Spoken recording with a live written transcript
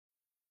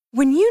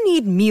When you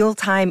need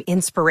mealtime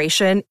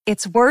inspiration,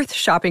 it's worth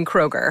shopping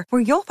Kroger,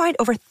 where you'll find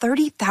over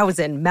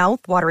 30,000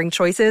 mouth-watering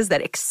choices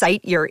that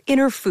excite your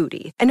inner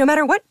foodie. And no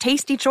matter what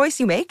tasty choice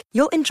you make,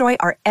 you'll enjoy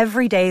our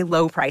everyday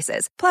low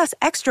prices, plus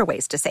extra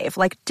ways to save,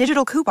 like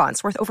digital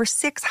coupons worth over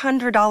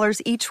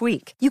 $600 each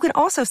week. You can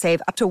also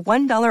save up to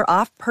 $1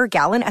 off per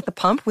gallon at the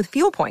pump with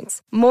fuel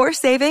points. More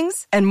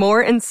savings and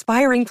more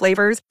inspiring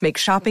flavors make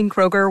shopping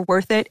Kroger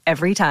worth it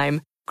every time.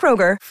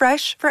 Kroger,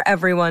 fresh for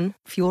everyone.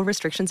 Fuel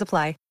restrictions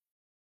apply.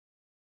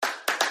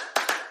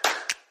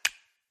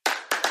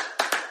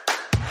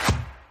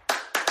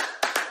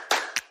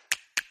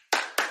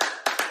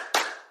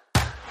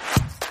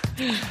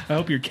 I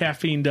hope you're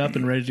caffeined up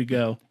and ready to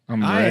go.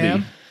 I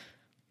am.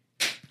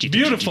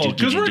 Beautiful,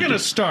 because we're going to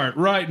start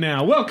right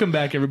now. Welcome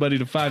back, everybody,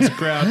 to Five's a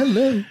Crowd.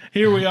 Hello.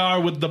 Here we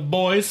are with the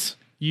boys.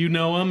 You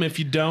know them. If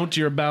you don't,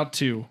 you're about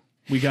to.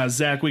 We got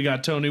Zach, we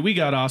got Tony, we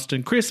got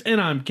Austin, Chris,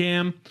 and I'm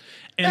Cam.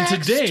 And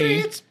today...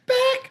 It's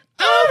back.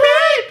 All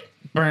right!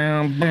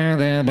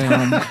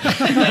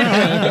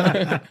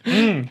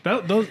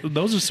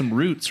 Those are some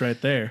roots right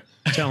there.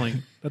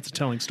 That's a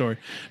telling story.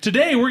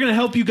 Today, we're going to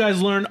help you guys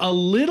learn a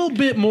little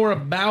bit more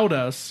about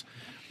us,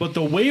 but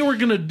the way we're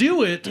going to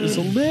do it is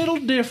a little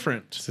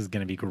different. This is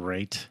going to be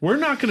great. We're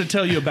not going to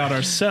tell you about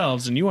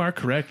ourselves, and you are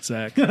correct,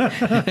 Zach,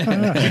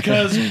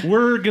 because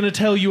we're going to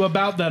tell you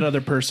about that other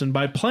person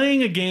by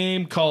playing a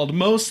game called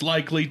Most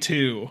Likely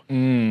To.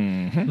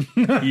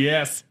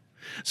 Yes.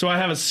 So I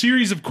have a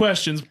series of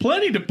questions,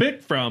 plenty to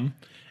pick from,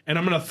 and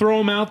I'm going to throw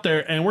them out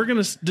there, and we're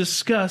going to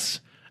discuss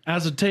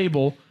as a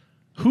table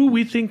who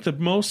we think the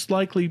most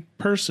likely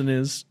person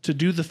is to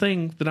do the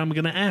thing that I'm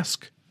going to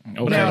ask.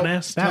 Now,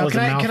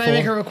 can I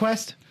make a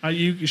request?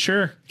 You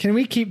sure? Can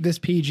we keep this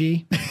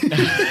PG?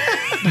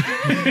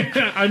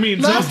 I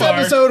mean, Last so far,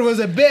 episode was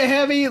a bit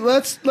heavy.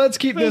 Let's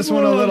keep this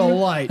one a little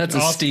light. That's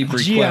a steep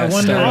request. Gee, I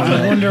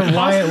wonder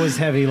why it was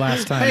heavy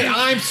last time. Hey,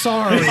 I'm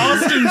sorry.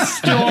 Austin's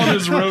still on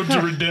his road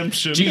to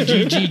redemption. G. We'll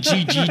keep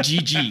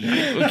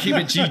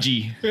it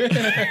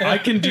GG. I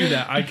can do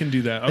that.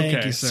 Okay,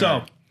 Thank you, sir.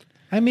 so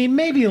I mean,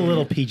 maybe a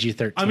little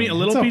PG-13. I mean, a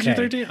little It's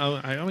okay.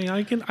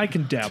 PG-13. I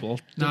can dabble. All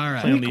right.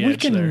 Play on the We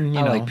edge can, there. you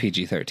I know. like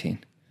PG-13.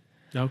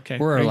 Okay,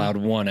 We're allowed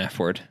one F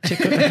word. Is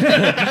that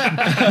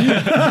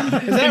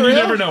You real?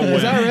 never know when.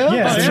 Is that real?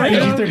 Yeah, That's it's right.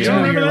 PG-13. You don't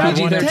remember You're allowed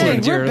that? one F Dang,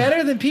 word. we're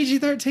better than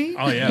PG-13?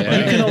 Oh yeah, You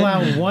buddy. can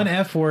allow one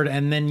F word,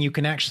 and then you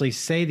can actually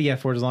say the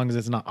F word as long as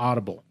it's not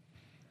audible.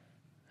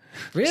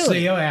 Really? So,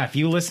 yeah, if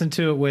you listen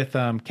to it with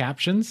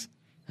captions,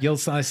 you'll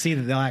see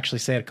that they'll actually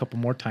say it a couple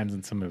more times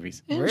in some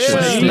movies. Really?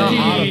 It's not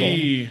audible.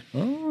 Hey.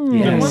 Then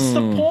Yes. what's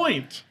the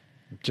point?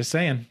 Just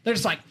saying. They're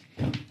just like,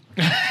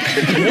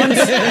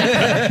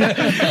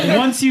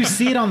 Once you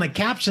see it on the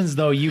captions,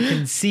 though, you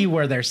can see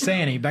where they're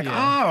saying it. You're like, oh,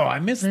 I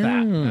missed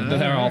that.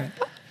 They're all.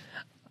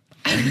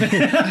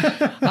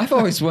 I've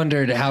always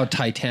wondered how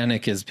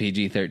Titanic is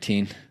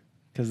PG-13.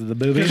 Because of the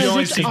boobies. You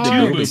only it's see art.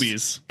 two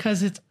boobies.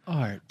 because it's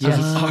art. Draw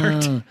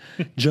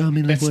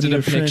me like one of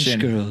your French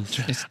girls.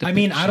 I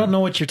mean, I don't know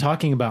what you're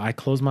talking about. I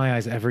close my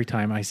eyes every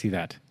time I see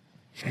that.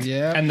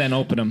 Yeah. and then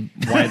open them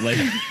widely.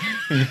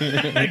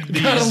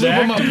 Gotta loop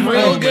them up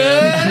real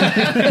good.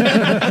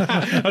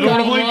 I don't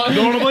want to blink.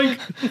 Don't want to blink.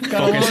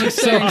 Got a long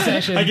study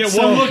session. I get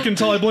one look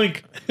until I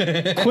blink.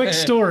 Quick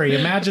story.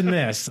 Imagine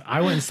this. I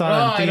went and saw it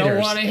in I theaters.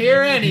 don't want to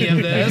hear any of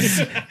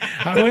this.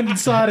 I went and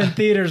saw it in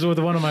theaters with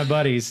one of my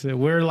buddies.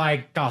 We're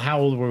like, oh,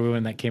 how old were we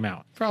when that came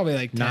out? Probably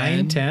like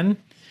 9, 10.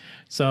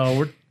 So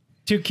we're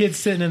two kids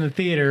sitting in the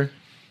theater.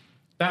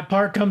 That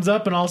part comes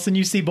up, and all of a sudden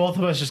you see both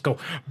of us just go,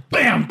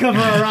 bam, cover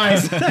our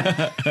eyes.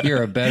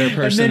 You're a better And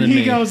person then than he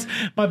me. goes,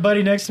 my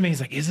buddy next to me, he's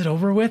like, is it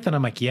over with? And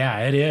I'm like, yeah,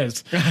 it is.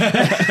 So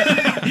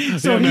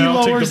Yeah, he man,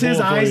 I'll take lowers the his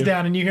bull for eyes you.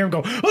 down, and you hear him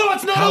go, oh,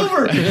 it's not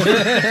over.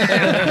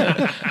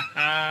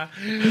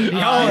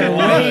 Y'all are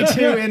way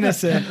too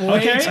innocent. Way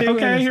too Okay,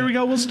 innocent. here we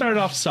go. We'll start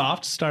off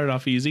soft, start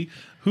off easy.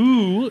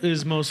 Who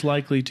is most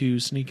likely to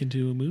sneak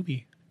into a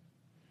movie?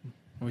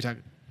 What are we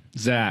talking?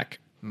 Zach.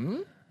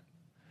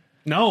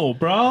 No,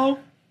 bro.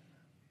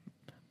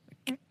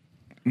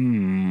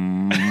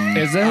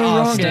 Is there a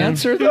wrong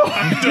answer, though?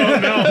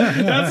 Don't know.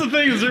 That's the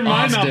thing, is there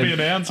might not Austin. be an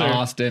answer.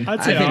 Austin.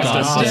 I'd say I think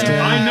Austin. Austin.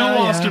 I know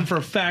Yeah. Austin for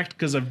a fact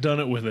because I've done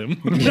it with him.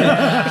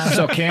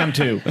 So Cam,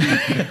 too.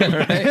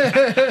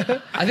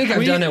 I think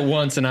I've done it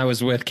once, and I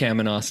was with Cam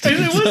and Austin.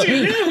 And it was,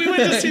 yeah, we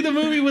went to see the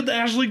movie with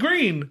Ashley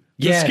Green. The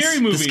Yes, scary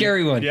the movie.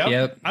 scary one.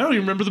 Yep. I don't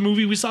even remember the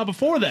movie we saw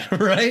before that.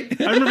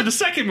 Right? I remember the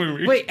second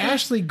movie. Wait,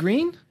 Ashley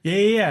Green?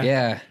 Yeah.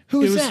 Yeah.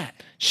 Who's It was- that?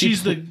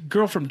 She's the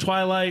girl from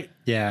Twilight.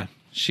 Yeah.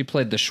 She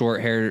played the short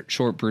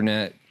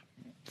brunette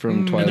from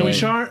And then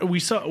Twilight.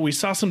 we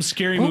saw some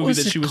scary What movie was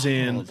that it she was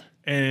in, called?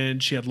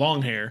 and she had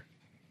long hair.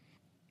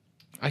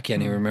 I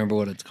can't even remember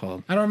what it's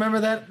called. I don't remember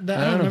that.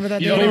 I don't remember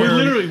that. You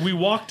know, day. we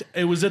walked.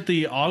 It was at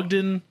the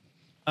Ogden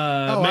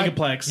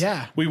Megaplex.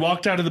 yeah. We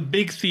walked out of the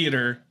big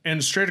theater,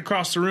 and straight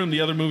across the room,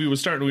 the other movie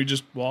was starting. We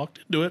just walked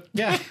into it.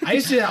 Yeah, I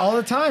used to do that all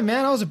the time,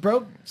 man. I was a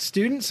broke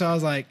student, so I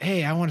was like,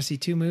 hey, I want to see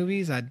two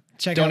movies. I'd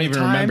check Don't out the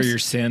even remember times. your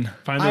sin.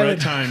 Find the I right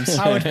would, times.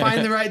 I would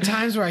find the right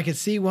times where I could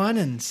see one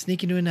and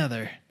sneak into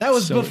another. That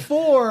was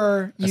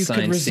before you could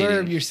Assigned reserve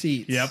seating. your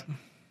seats. Yep.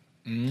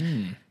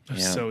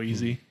 That's Yeah. so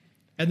easy.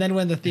 And then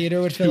when the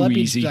theater would fill up,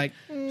 you'd just easy. be like,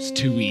 It's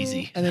too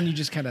easy. and then you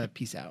just kind of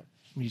peace out.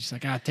 You're just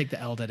like, take the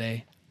L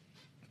today.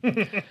 Take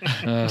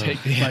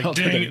the Like, L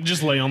dang today. it,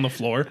 just lay on the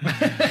floor.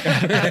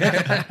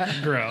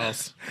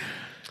 Gross.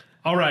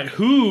 All right,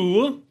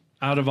 who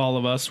out of all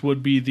of us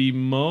would be the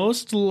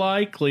most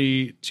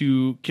likely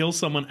to kill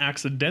someone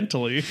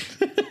accidentally?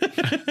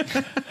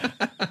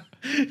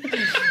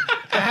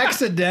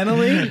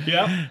 Accidentally?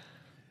 Yep.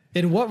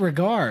 In what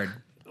regard?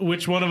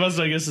 Which one of us,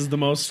 I guess, is the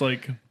most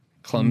like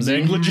Clumsy.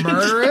 negligent?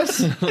 Murderous?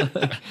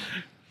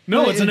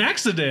 No, it's an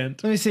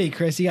accident. Let me see,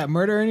 Chris. You got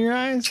murder in your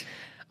eyes?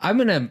 I'm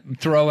gonna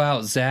throw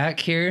out Zach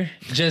here,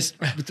 just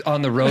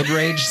on the road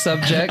rage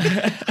subject.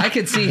 I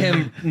could see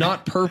him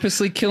not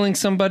purposely killing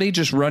somebody,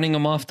 just running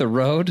them off the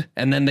road,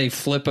 and then they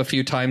flip a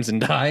few times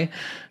and die.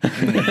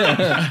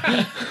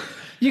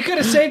 You could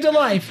have saved a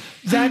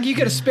life, Zach. You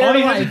could have spared All a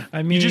you, life.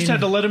 had, you just had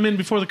to let him in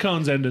before the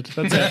cones ended.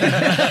 That's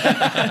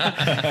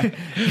it.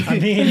 I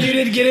mean, you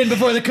didn't get in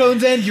before the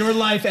cones end. Your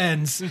life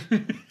ends.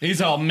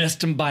 He's all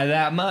missed him by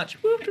that much.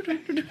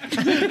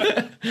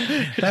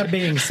 That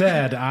being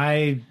said,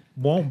 I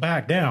won't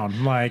back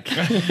down. Like,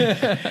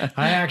 I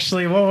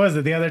actually, what was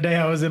it? The other day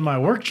I was in my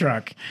work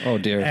truck. Oh,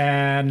 dear.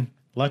 And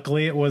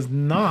luckily it was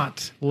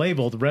not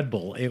labeled Red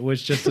Bull. It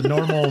was just a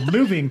normal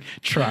moving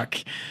truck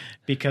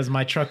because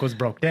my truck was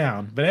broke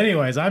down. But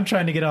anyways, I'm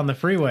trying to get on the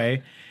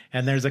freeway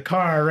and there's a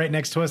car right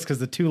next to us because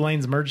the two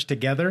lanes merge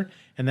together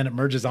and then it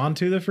merges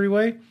onto the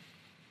freeway.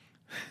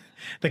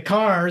 The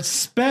car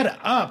sped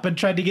up and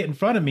tried to get in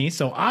front of me,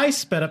 so I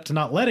sped up to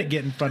not let it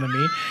get in front of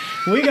me.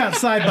 We got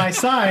side by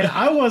side.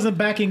 I wasn't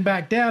backing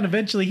back down.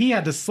 Eventually, he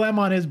had to slam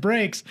on his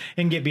brakes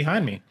and get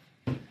behind me.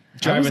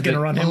 I was going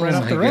to run him right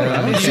off the road.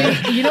 God.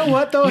 See, you know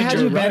what, though? Had you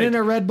drove been right. in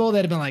a Red Bull, they'd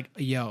have been like,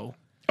 yo.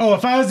 Oh,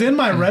 if I was in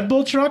my Red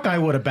Bull truck, I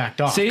would have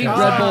backed off. See, 'Cause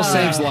Red Bull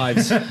saves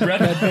lives.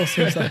 Red Bull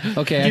seems like...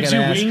 Okay, Gives I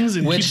you gotta ask, wings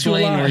and which keeps you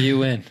lane alive. were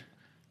you in?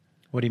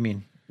 What do you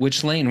mean?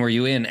 Which lane were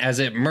you in as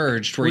it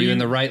merged? Were you in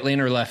the right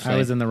lane or left lane? I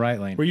was in the right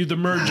lane. Were you the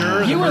merger?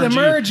 or You were the mergee?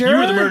 merger? You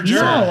were the merger.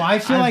 No, I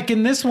feel like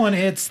in this one,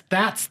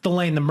 that's the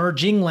lane. The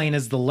merging lane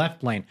is the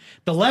left lane.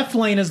 The left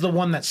lane is the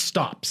one that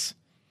stops.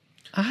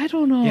 I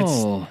don't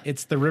know.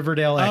 It's the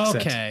Riverdale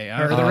exit. Okay,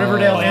 Or the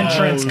Riverdale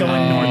entrance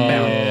going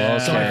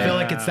northbound. So I feel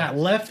like it's that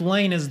left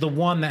lane is the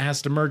one that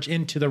has to merge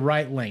into the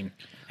right lane.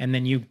 And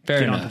then you Fair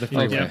get enough. onto the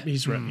freeway. Yeah,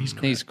 he's right. He's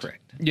correct. He's correct.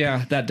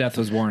 Yeah, that death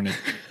was warranted.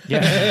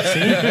 Yeah.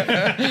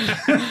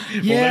 See?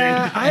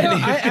 Yeah,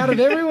 out of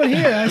everyone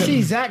here, I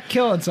see Zach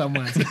killing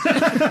someone.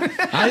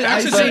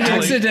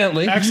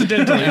 Accidentally.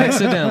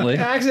 Accidentally.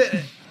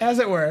 As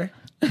it were.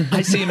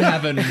 I see him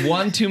having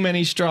one too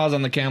many straws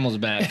on the camel's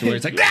back to where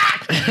it's like,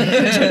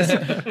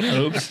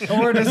 oops.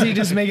 Or does he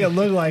just make it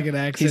look like an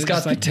accident? He's got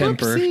Just the like,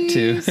 temper,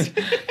 "Whoopsies."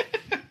 too.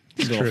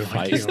 A little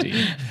feisty.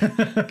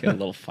 Get a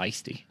little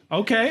feisty.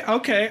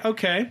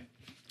 Okay.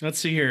 Let's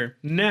see here.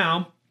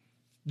 Now,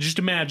 just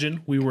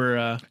imagine we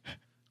were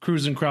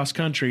cruising cross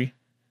country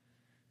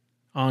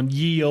on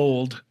ye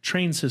old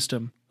train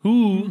system.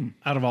 Who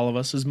out of all of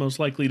us is most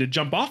likely to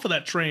jump off of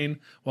that train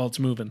while it's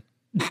moving?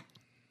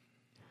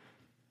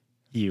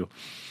 You.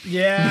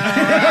 Yeah,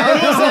 I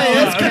was gonna say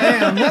that's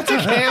Cam. That's a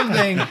Cam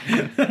thing.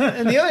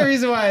 And the only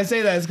reason why I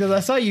say that is because I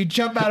saw you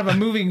jump out of a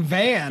moving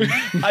van.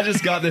 I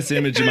just got this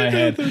image in my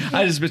head.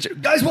 I just picture,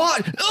 guys,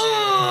 what? No,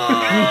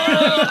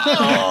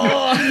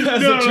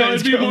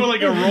 it'd be more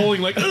like a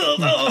rolling, like, I'm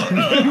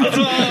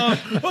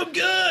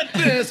good.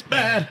 This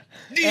bad.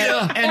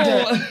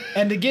 Yeah.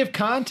 And to give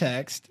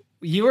context,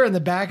 you were in the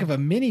back of a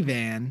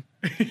minivan,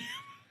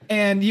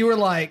 and you were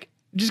like,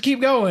 just keep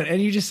going,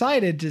 and you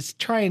decided to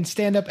try and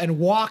stand up and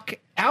walk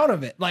out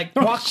of it, like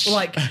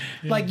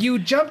like you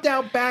jumped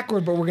out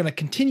backward, but we're gonna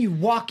continue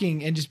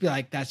walking and just be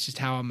like, that's just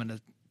how I'm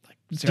gonna like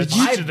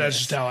survive. That's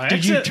just how I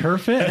Did you exit.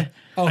 turf it?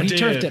 Oh, he did.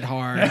 turfed it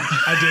hard.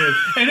 I did.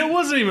 And it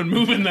wasn't even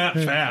moving that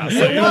fast.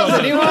 Like, It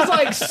wasn't. It was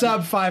like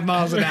sub 5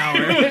 miles an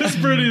hour. it was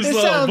pretty It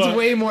slow. sounds but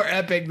way more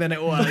epic than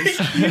it was.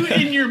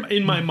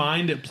 in my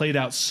mind, it played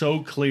out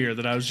so clear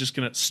that I was just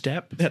gonna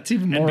step. That's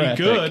even and more be epic.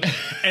 good.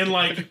 And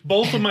like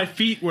both of my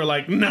feet were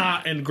like,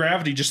 nah, and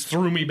gravity just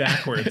threw me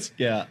backwards.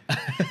 Yeah.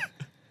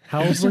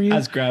 How old were you?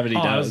 As gravity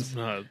I does.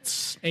 was,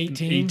 it's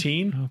 18?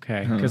 18.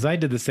 Okay, because I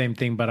did the same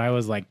thing, but I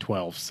was like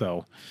 12,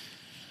 so.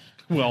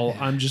 Well,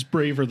 I'm just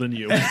braver than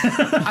you.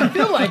 I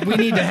feel like we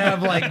need to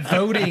have like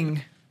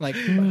voting. Like,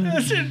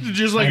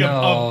 Just like I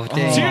know,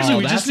 dang. seriously,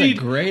 we that's just a need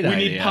great we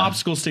need idea.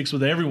 popsicle sticks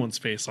with everyone's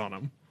face on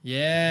them.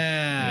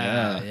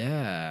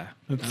 yeah.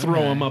 And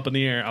throw them up in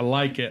the air. I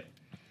like it.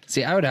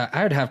 See, I would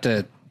have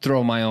to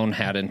throw my own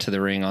hat into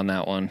the ring on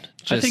that one.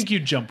 I think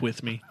you'd jump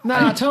with me.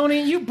 Nah,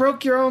 Tony, you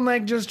broke your own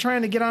leg just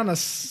trying to get on a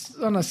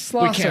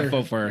slosser. We can't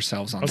vote for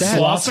ourselves on A that.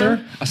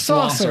 slosser? A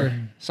Saucer.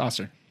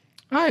 Saucer.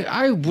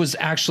 I was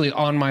actually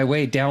on my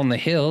way down the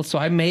hill, so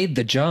I made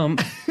the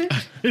jump.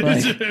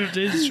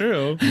 It's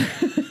true.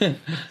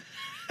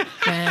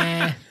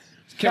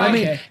 I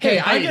mean, hey,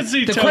 I can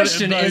see the Tony,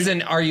 question like-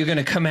 isn't, are you going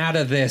to come out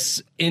of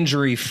this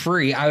injury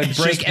free? I would just,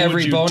 break would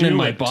every you bone in do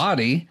my it?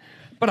 body,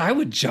 but I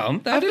would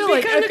jump. That'd be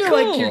I kind of feel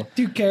cool.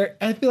 like you're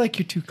I feel like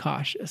you're too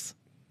cautious.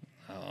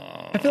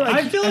 I feel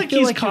I feel like he's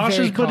you're very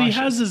cautious, but he cautious.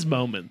 has his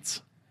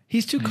moments.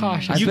 He's too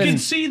cautious. You been- can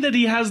see that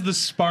he has the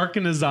spark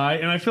in his eye,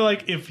 and I feel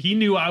like if he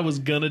knew I was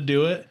gonna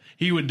do it,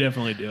 he would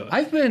definitely do it.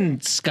 I've been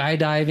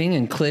skydiving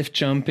and cliff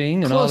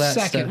jumping and all Close that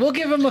second. stuff. We'll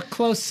give him a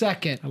close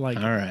second. I like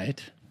it. All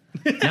right.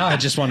 Now I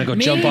just want to go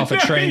jump off a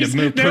train to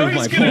Now prove he's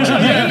my gonna, point.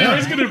 yeah, now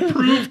he's gonna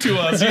prove to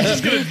us. He's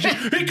just gonna,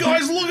 hey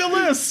guys, look at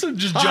this! And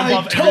just jump I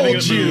off everything told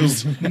that you.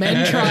 moves.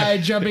 Men try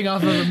jumping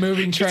off of a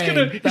moving train.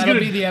 he's That'll gonna-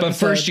 be the episode. But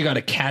first, you got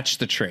to catch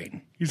the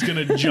train. He's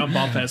gonna jump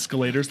off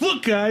escalators.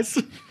 Look,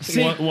 guys.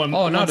 See- Oh, one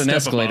not an step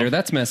escalator. above.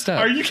 That's messed up.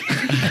 Are you?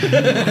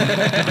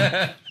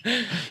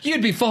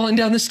 You'd be falling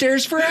down the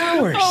stairs for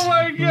hours. Oh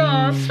my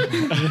gosh!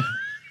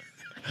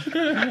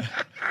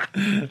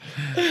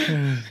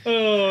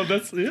 Oh,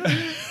 that's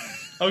yeah.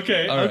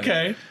 Okay. All right.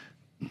 Okay.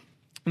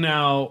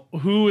 Now,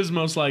 who is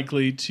most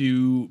likely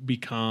to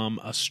become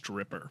a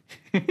stripper?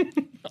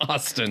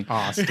 Austin.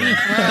 That's true.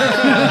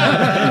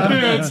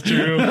 It's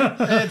true.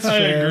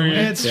 agree.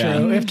 It's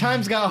true. If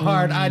times got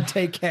hard, I'd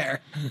take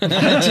care.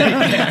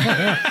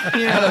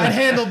 I'd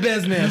handle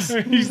business.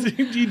 You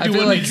do I feel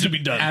what like needs to be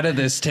done. out of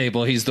this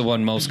table, he's the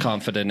one most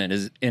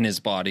confident in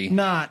his body.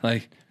 Not.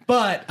 Like,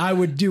 But I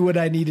would do what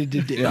I needed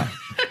to do.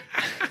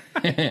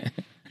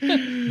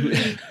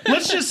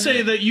 Let's just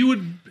say that you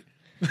would.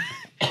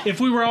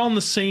 If we were all in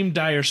the same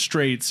dire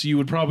straits, you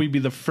would probably be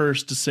the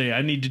first to say,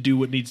 "I need to do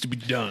what needs to be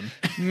done,"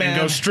 and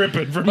go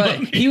stripping for but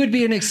money. he would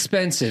be an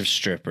expensive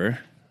stripper.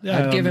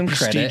 I'd give him credit.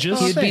 prestigious.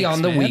 He'd be Thanks,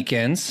 on the man.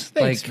 weekends,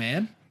 Thanks, like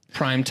man.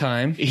 prime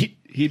time.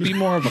 He'd be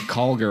more of a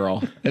call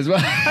girl as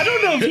well. I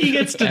don't know if he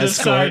gets to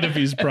decide if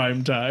he's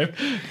prime time.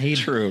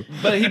 True.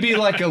 But he'd be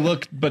like a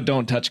look, but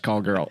don't touch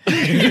call girl. Why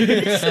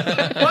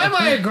am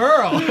I a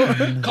girl?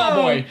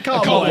 Call boy.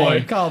 Call Call boy.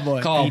 boy. Call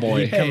boy. Call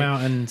boy. He'd come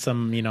out in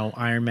some,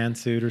 Iron Man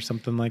suit or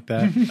something like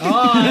that.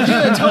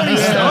 Oh, Tony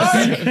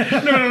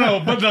Stark. No,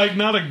 but like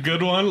not a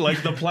good one,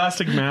 like the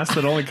plastic mask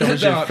that only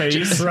covers your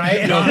face.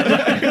 Right?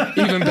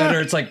 Even better,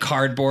 it's like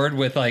cardboard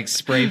with like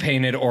spray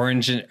painted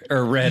orange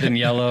or red and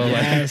yellow. Like,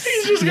 Yes.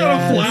 He's just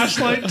got a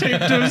flashlight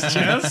taped to his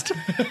chest.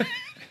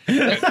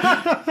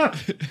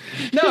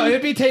 No,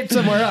 it'd be taped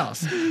somewhere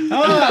else. Oh,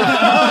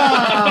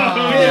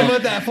 yeah,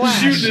 with that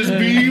flash. Shoot this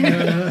beam.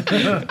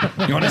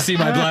 you want to see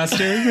my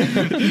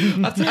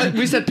blaster?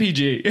 We said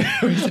PG.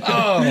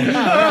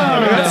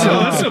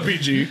 That's so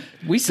PG.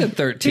 We said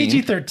 13.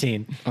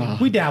 PG-13.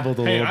 We dabbled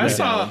a Hey, little I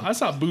bit.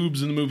 saw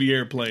boobs in the movie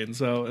Airplane,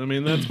 so I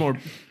mean that's more.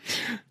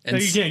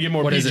 And You can't get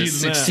more what is PG it,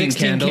 than that. 16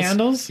 16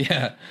 candles?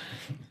 Yeah.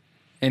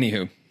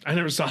 Anywho. I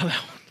never saw that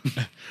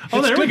one.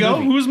 Oh, there we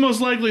go. Who's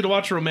most likely to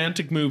watch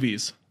romantic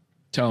movies?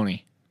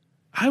 Tony.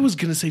 I was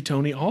gonna say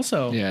Tony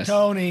also. Yes.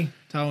 Tony.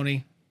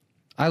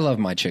 I love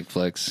my chick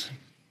flicks.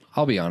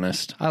 I'll be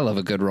honest. I love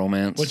a good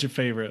romance. What's your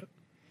favorite?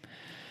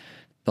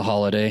 The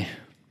Holiday.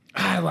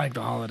 I like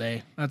The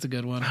Holiday. That's a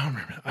good one. I don't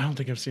remember. I don't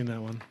think I've seen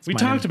that one. We mine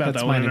talked and- about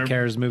that's that one mine in and our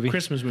Kara's movie.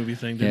 Christmas movie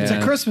thing. Didn't It's we?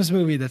 Yeah. a Christmas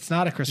movie that's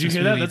not a Christmas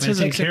hear that? movie. That's but his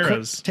it and takes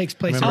Kara's. takes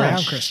place Remember? around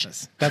Oh,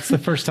 Christmas. That's the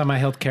first time I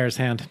held Kara's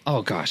hand.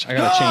 Oh, gosh. I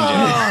got to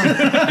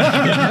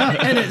change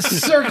it. And it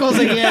circles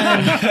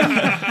again.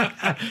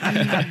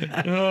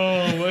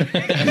 Oh,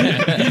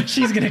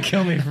 She's going to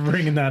kill me for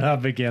bringing that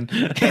up again.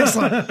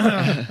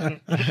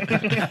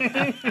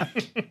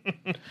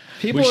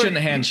 People We shouldn't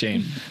hand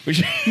shame. We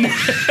should.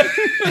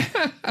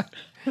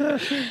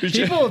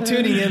 People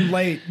tuning in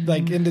late,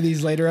 like into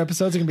these later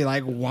episodes, are gonna be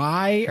like,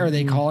 "Why are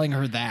they calling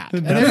her that?"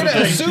 And they're gonna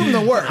assume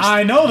the worst.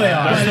 I know they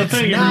are. That's the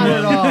thing, not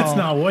everyone. at all. That's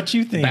not what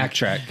you think.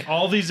 Backtrack.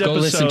 all these Go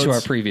episodes. listen to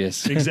our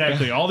previous.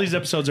 Exactly. All these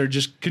episodes are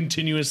just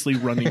continuously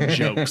running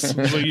jokes,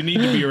 so you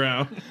need to be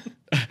around.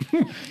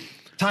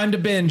 Time to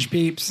binge,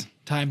 peeps.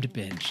 Time to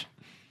binge.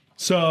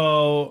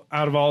 So,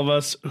 out of all of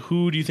us,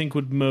 who do you think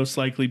would most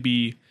likely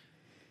be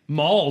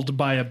mauled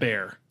by a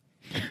bear?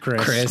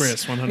 Chris.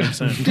 Chris,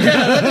 100%. He's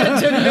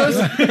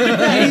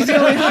the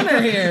only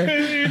hunter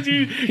here.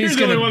 He's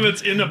the only one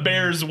that's in a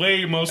bear's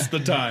way most of the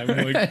time.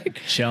 Like,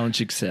 Challenge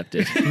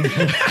accepted.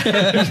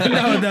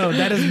 No,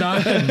 that is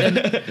not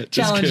a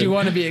challenge you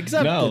want to be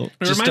accepted. No.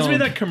 it reminds me of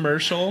that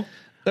commercial.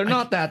 They're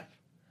not that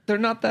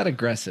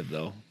aggressive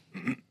though.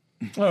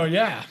 Oh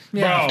yeah,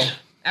 Bro, Well,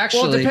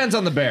 Actually, it depends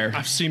on the bear.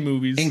 I've seen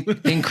movies.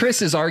 in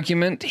Chris's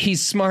argument,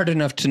 he's smart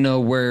enough to know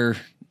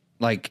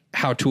like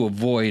how to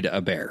avoid a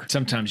bear.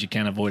 Sometimes you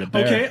can't avoid a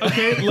bear.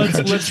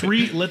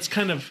 Okay. Let's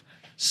kind of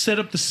set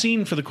up the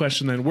scene for the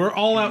question then. We're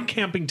all out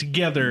camping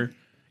together,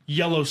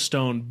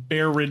 Yellowstone,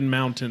 bear-ridden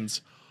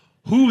mountains.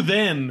 Who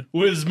then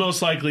was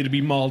most likely to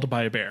be mauled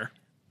by a bear?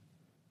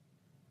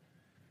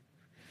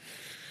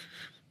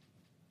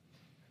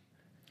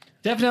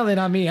 definitely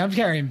not me. I'm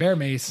carrying bear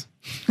mace.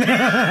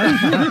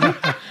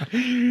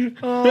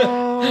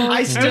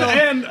 I still.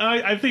 And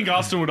I think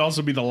Austin would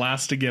also be the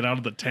last to get out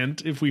of the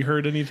tent if we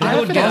heard anything. I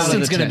would get out of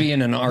Austin's the going to tent. be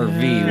in an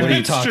RV. What are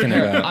you talking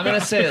about? I'm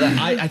gonna say that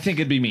I think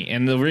it'd be me,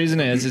 and the reason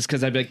is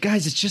because I'd be like,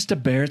 guys, it's just a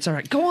bear. It's all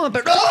right. Go on,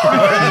 bear.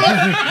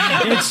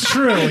 It's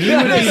true. He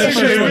would be the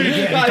first one to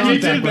get in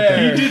contact with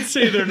them. He did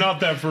say they're not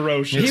that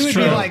ferocious. He would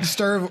be like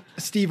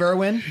Steve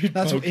Irwin.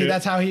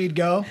 That's how he'd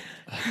go.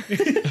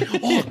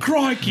 Oh,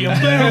 crikey, a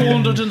bear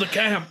wandered into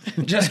camp.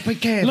 Just be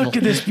careful. Look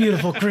at this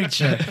beautiful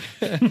creature.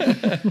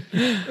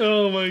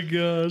 Oh, my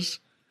gosh.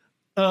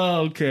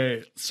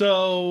 Okay,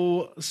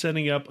 so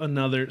setting up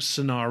another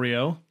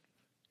scenario.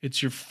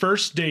 It's your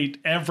first date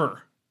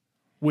ever.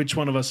 Which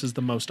one of us is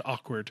the most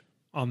awkward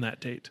on that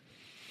date?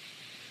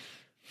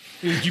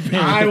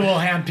 I will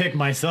handpick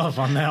myself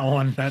on that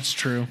one. That's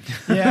true.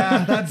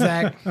 Yeah, that's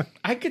Zach.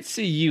 I could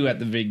see you at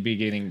the big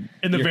beginning.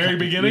 In the You're very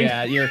beginning?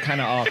 Yeah, you're kind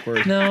of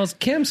awkward. No,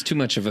 Cam's too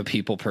much of a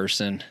people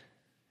person.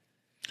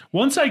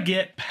 Once I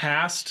get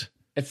past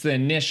It's the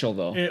initial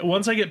though.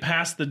 once I get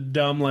past the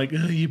dumb, like,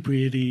 oh, you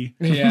pretty,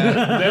 Yeah.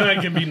 then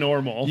I can be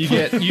normal. You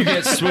get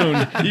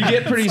swooned. You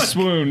get pretty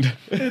swooned.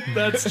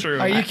 That's true.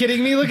 Are you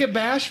kidding me? Look at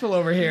Bashful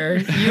over here.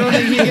 You don't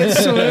think he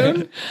gets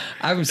swooned?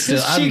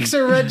 His cheeks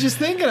are red just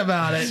thinking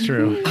about it.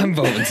 True. I'm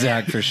voting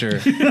Zach for sure.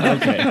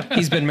 Okay.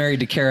 He's been married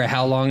to Kara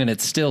how long, and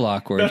it's still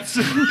awkward. Guess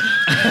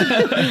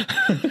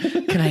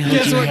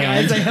what,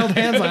 guys? I held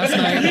hands last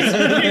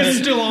night. He's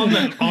still on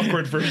that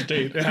awkward first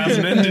date. It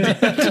hasn't ended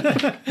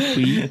yet.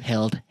 We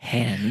held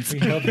hands. We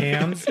held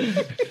hands.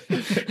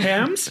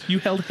 Hams? You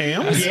held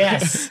hams?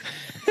 Yes.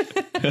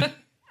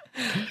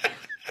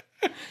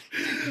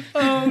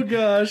 Oh,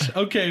 gosh.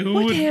 Okay, who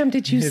would... Ham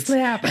did you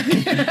slap?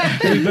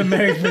 We've been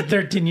married for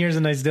 13 years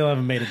and I still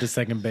haven't made it to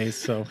second base.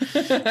 So Where'd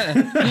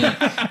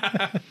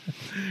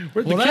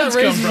the Well, that kids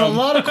come raises a from?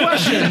 lot of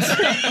questions.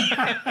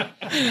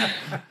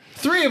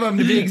 3 of them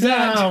to be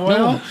exact. Oh,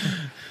 well.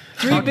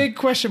 3 big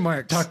question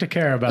marks. talk to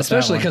Kara about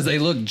Especially that one. because they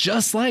look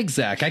just like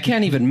Zach. I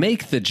can't even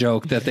make the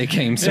joke that they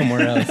came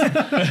somewhere else.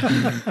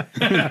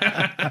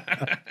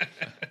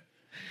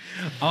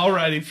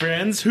 Alrighty,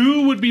 friends.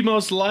 Who would be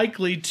most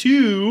likely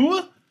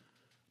to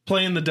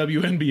play in the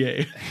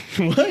WNBA?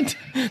 What?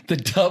 The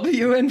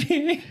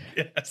WNBA?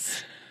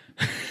 Yes.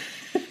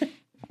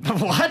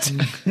 What?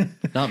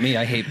 Not me.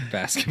 I hate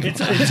basketball.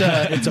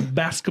 It's a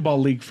basketball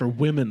league for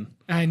women.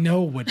 I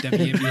know what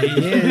WNBA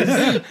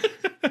is.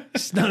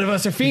 Just none of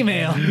us are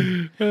female.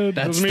 That's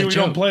Doesn't mean the we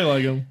don't joke. play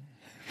like them.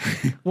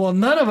 Well,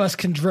 none of us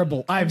can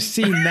dribble. I've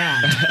seen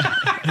that.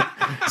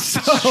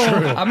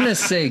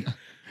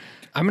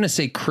 I'm gonna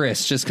say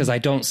Chris, just because I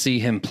don't see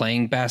him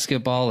playing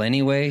basketball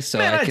anyway. So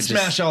Man, I I'd could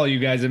smash just. all you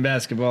guys in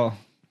basketball.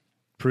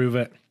 Prove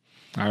it.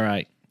 All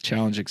right.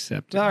 Challenge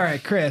accepted. All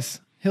right, Chris.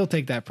 He'll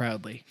take that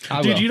proudly.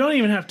 I Dude, will. you don't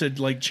even have to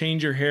like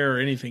change your hair or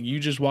anything. You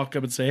just walk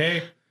up and say,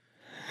 "Hey,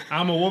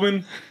 I'm a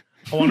woman.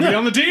 I want to be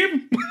on the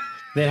team."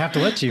 They'd have to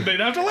let you. They'd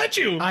have to let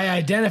you. I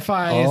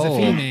identify as a Oh.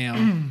 female.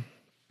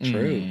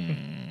 True.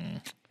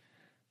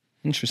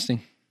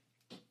 Interesting.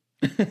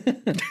 Next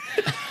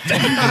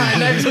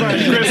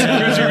question.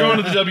 Chris, you're going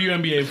to the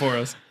WNBA for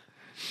us.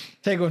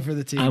 Take one for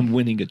the team. I'm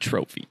winning a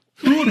trophy.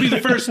 Who would be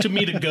the first to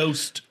meet a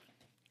ghost?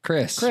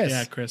 Chris.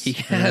 Yeah, Chris. He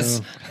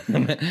has.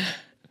 I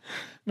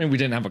mean, we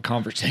didn't have a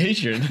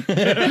conversation.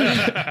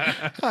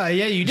 Yeah,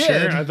 you did.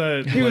 Sure, I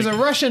thought He was a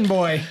Russian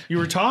boy. you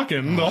were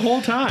talking the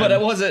whole time. But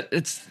it wasn't.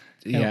 It's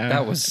yeah.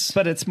 that was-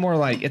 But it's more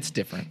like it's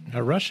different.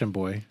 A Russian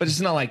boy. But it's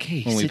not like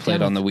hey. When we sit played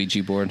down on the with-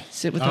 Ouija board.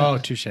 sit with. Oh,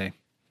 them. touche.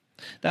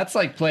 That's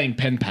like playing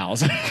pen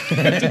pals.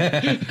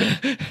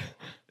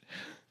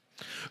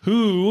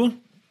 who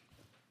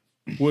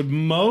would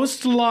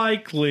most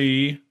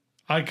likely...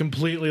 I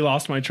completely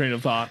lost my train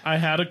of thought. I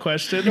had a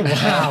question.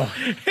 Wow.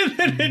 And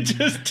then it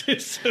just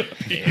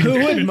disappeared. Who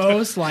would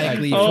most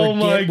likely Oh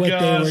my forget what they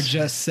gosh. were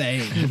just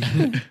saying?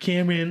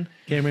 Cameron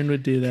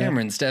would do that.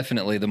 Cameron's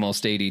definitely the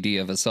most ADD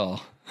of us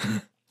all.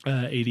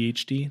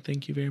 ADHD.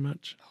 Thank you very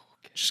much.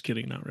 Just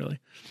kidding. Not really.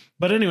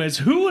 But anyways,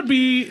 who would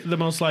be the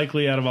most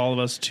likely out of all of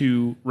us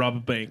to rob a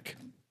bank?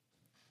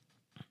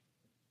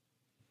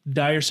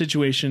 Dire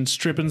situation.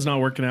 Stripping's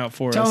not working out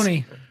for us.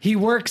 Tony, he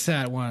works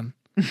at one.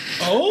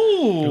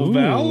 Oh,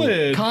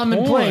 valid.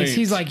 Commonplace. point.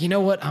 He's like, you know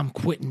what? I'm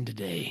quitting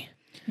today.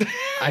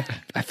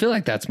 I feel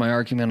like that's my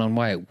argument on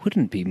why it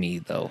wouldn't be me,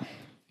 though.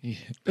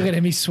 Look at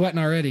him. He's sweating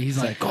already. He's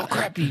like, oh,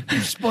 crap. You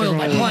spoiled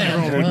my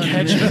plan. Like,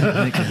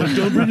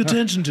 don't bring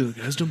attention to it,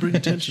 guys. Don't bring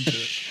attention to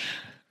it.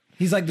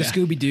 He's like the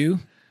Scooby-Doo.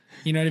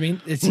 You know what I mean?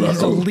 He's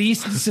the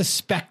least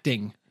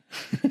suspecting.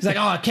 He's like,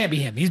 oh, it can't be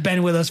him. He's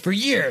been with us for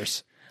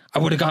years. I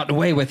would have gotten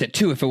away with it,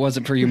 too, if it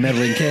wasn't for you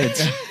meddling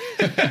kids.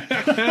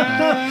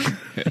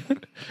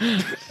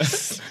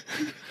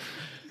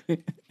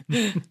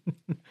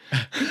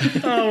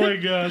 Oh my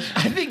gosh.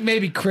 I think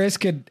maybe Chris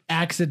could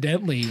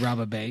accidentally rob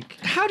a bank.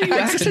 How do you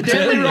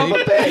accidentally rob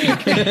a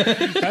bank?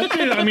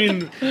 I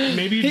mean,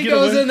 maybe you'd He get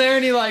goes away. in there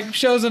and he like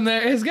shows him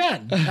his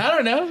gun. I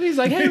don't know. He's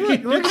like, hey, look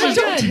at my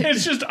gun.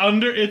 It's just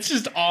under. It's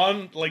just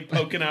on, like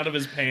poking out of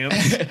his pants.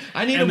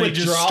 I need and to they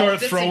just withdraw. start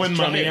This throwing thing's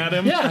money trying. at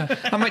him. Yeah.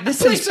 I'm like,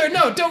 this Please, is sir,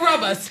 no, don't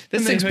rob us.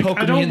 this thing's like, I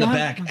poking don't me in the want-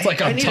 back. It's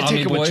like I I'm need to Tommy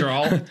take a Boy.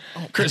 withdrawal.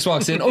 Chris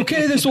walks in.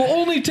 Okay, this will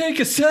only take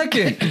a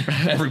second.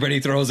 Everybody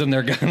throws him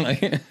their gun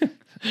like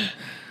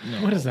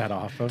What is that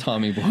off of?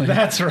 Tommy Boy.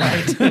 That's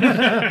right.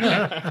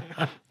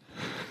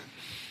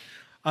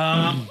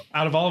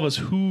 Out of all of us,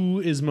 who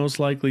is most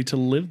likely to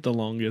live the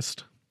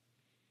longest?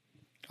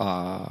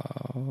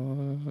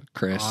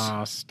 Chris.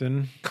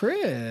 Austin.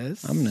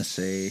 Chris. I'm gonna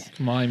say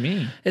Why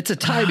me? it's a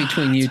tie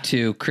between you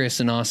two, Chris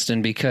and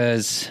Austin,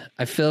 because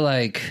I feel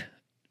like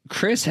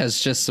Chris has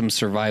just some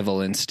survival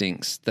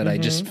instincts that I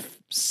just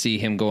see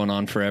him going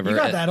on forever. You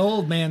got that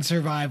old man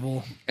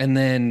survival. And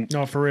then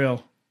No, for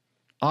real.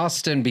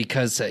 Austin,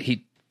 because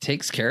he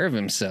takes care of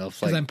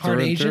himself. Like I'm part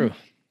through and Asian? through.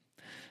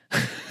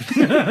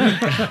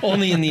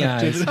 Only in the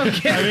eyes. I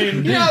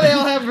mean, You know, they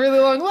all have really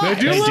long lives.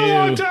 they do live a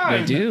long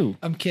time. They do.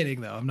 I'm kidding,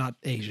 though. I'm not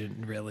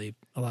Asian, really.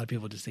 A lot of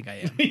people just think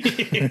I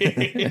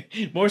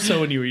am. More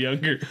so when you were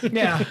younger.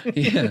 Yeah.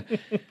 Yeah.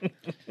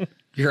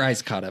 Your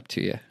eyes caught up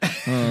to you.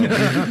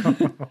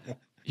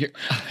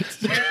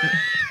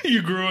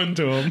 You grew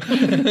into him.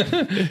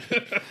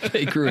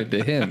 They grew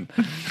into him.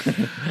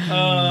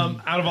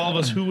 Out of all of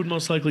us, who would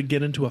most likely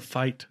get into a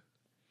fight?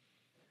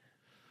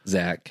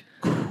 Zach.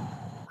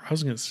 I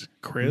was going to say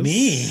Chris.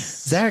 Me.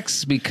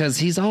 Zach's because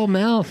he's all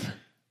mouth.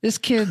 This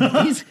kid,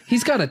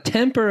 he's got a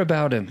temper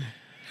about him.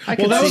 I Well,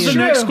 can that was see the him.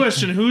 next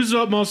question. Who's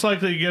most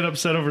likely to get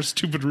upset over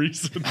stupid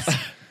reasons?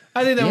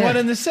 I think they're Yeah. one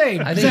and the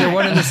same. I think they're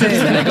one and the same.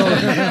 And they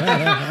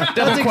go,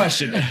 Double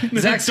question.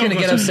 Zach's going to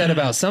get upset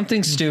about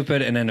something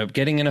stupid and end up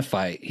getting in a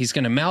fight. He's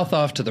going to mouth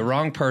off to the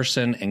wrong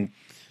person and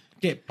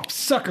Get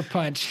sucker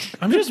punched.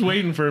 I'm just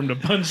waiting for him to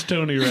punch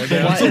Tony right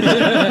now.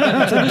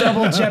 It's a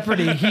double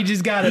jeopardy. He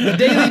just got it. The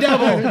daily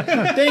double.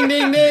 Ding,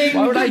 ding, ding.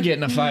 Why would I get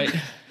in a fight?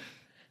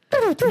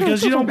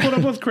 Because you don't put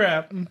up with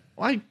crap.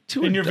 Why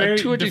to And you're very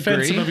to a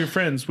defensive degree. of your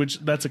friends, which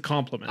that's a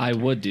compliment. I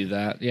would do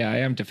that. Yeah, I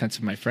am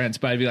defensive of my friends,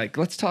 but I'd be like,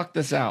 let's talk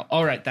this out.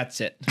 All right,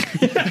 that's it.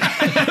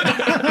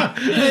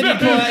 Then you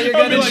pull out your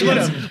I'll gun be and like, shoot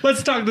him.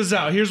 let's talk this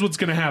out. Here's what's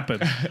going to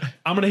happen.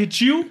 I'm going to hit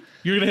you.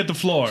 You're going to hit the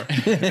floor.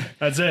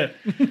 That's it.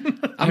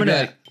 I'm going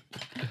to.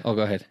 Oh,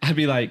 go ahead. I'd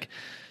be like,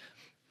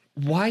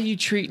 why are you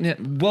treating it?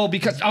 Well,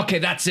 because okay,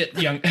 that's it,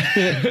 young.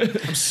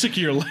 I'm sick of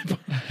your life.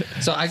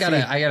 So I gotta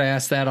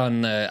ask that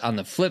on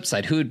the flip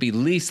side. Who would be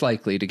least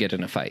likely to get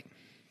in a fight?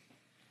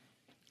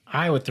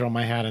 I would throw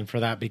my hat in for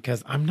that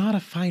because I'm not a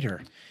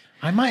fighter.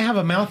 I might have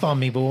a mouth on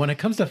me, but when it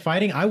comes to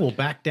fighting, I will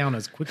back down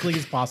as quickly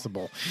as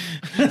possible.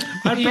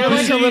 I'd You're probably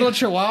like a little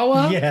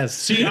chihuahua? Yes.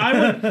 See, I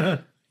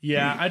would.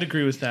 Yeah, I'd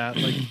agree with that.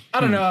 Like, I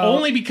don't know.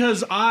 only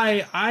because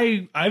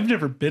I've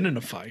never been in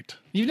a fight.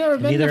 You've never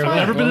been in Neither a have fight? I.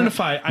 Never been in a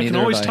fight. I can Neither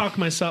always have I. talk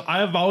myself. I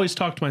have always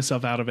talked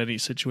myself out of any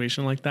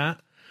situation like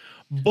that.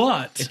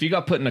 But If you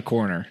got put in a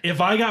corner,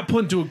 if I got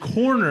put into a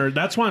corner,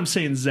 that's why I'm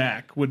saying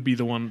Zach would be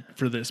the one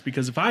for this.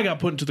 Because if I got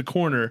put into the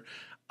corner,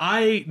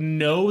 I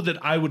know that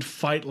I would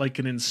fight like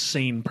an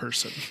insane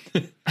person.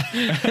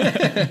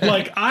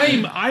 Like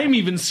I'm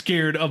even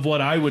scared of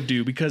what I would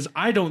do because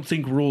I don't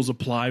think rules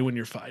apply when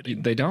you're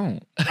fighting. they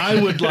don't.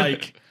 I would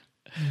like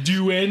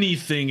do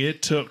anything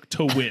it took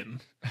to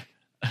win.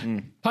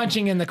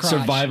 Punching in the crotch.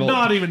 Survival.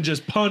 Not even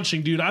just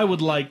punching, dude. I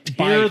would like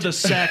tear Bite. the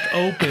sack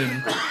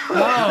open. All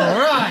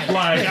right.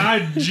 Like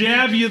I'd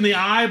jab you in the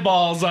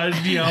eyeballs.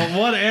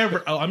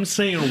 Whatever. Oh, I'm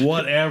saying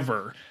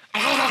whatever.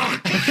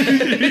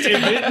 If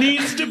it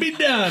needs to be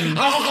done.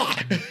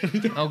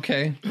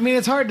 Okay. I mean,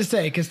 it's hard to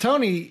say because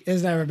Tony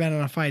has never been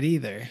in a fight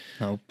either.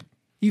 Nope.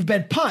 You've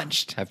been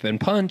punched. I've been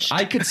punched.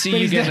 I could see But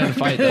you he's getting in a never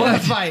fight. been in though. a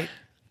fight.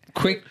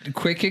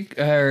 Quick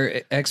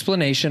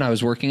explanation. I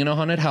was working in a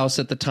haunted house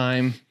at the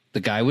time. The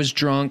guy was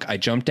drunk. I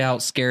jumped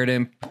out, scared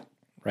him,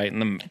 right in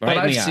the But in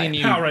I've the eye. seen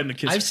you. How right in the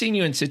kiss. I've seen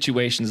you in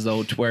situations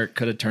though to where it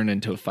could have turned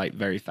into a fight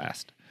very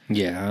fast.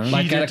 Yeah.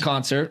 Like at a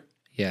concert.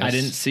 Yes. I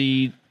didn't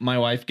see my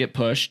wife get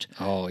pushed.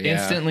 Oh, yeah.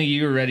 Instantly,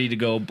 you were ready to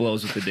go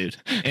blows with the dude.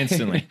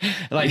 Instantly,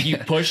 like you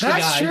pushed the guy.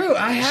 That's true.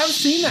 I have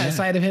seen that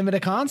side of him at a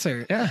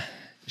concert. Yeah,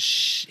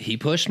 He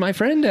pushed my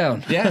friend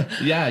down. yeah.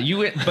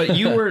 But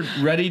you were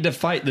ready to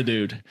fight the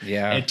dude.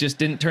 Yeah. it just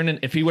didn't turn in.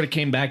 If he would have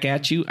came back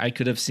at you, I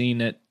could have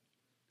seen it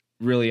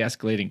really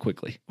escalating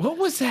quickly. What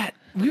was that?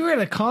 We were at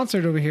a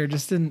concert over here,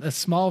 just in a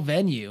small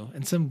venue,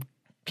 and some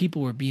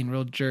people were being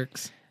real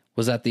jerks.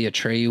 Was that the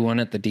Atreyu one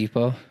at the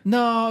depot?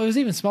 No, it was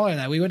even smaller than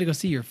that. We went to go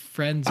see your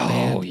friend's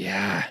band. Oh,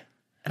 yeah.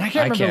 And I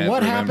can't remember can't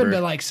what happened, remember.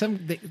 but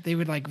like they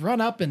would like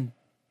run up and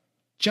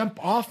jump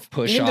off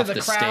Push into off the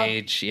the crowd.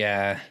 stage.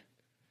 Yeah.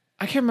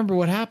 I can't remember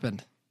what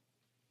happened.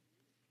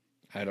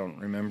 I don't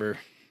remember.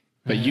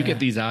 But you get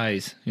these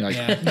eyes. You're like,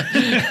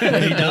 Yeah.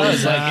 he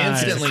does like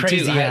eyes. instantly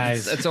Crazy too.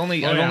 eyes. I've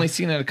yeah. only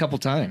seen it a couple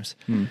times.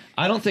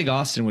 I don't think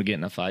Austin would get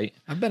in a fight.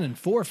 I've been in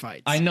 4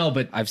 fights. I know,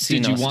 but I've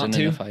seen did you Austin want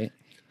in to? a fight.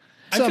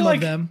 Some feel of like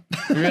them.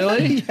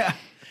 Really? Yeah.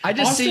 I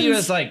just see you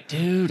as like,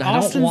 dude, I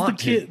don't want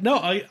to. No,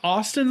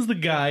 Austin's the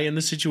guy in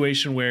the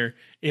situation where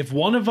if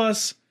one of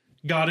us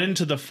got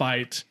into the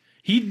fight,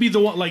 he'd be the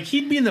one, like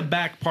he'd be in the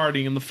back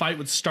partying and the fight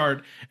would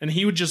start and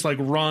he would just like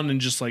run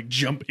and just like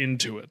jump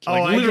into it.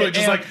 Like literally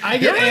just like, I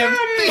get amped.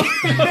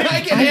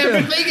 I get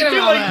amped thinking he'd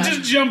about like that.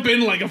 just jump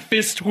in like a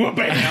fist whoop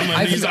bam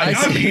and he's like,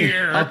 I'm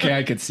here. Okay,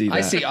 I could see that.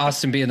 I see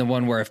Austin being the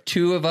one where if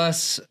two of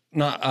us,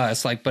 not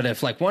us, like, but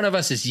if like one of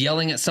us is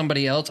yelling at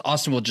somebody else,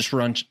 Austin will just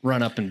run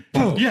up and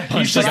boom. Yeah,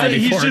 punch he's the just guy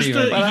before it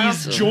even-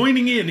 he's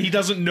joining in. He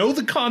doesn't know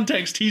the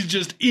context. He's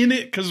just in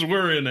it because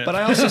we're in it. But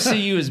I also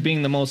see you as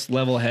being the most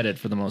level-headed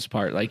for the most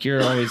part. Like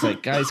you're always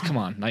like, guys, come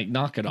on, like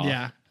knock it off.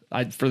 Yeah.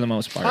 For the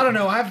most part. I don't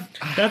know.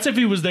 That's if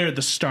he was there at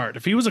the start.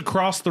 If he was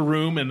across the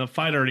room and the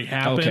fight already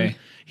happened, Okay.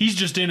 he's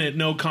just in it,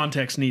 no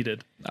context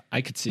needed. I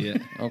could see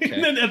it. And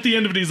Okay. then at the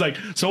end of it, he's like,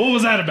 "So what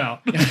was that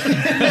about?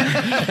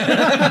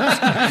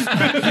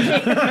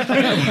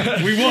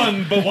 We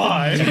won, but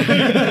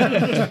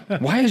why?"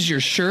 Why is your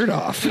shirt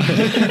off? Sorry,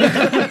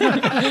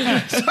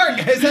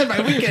 guys. That's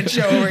my weekend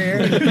show over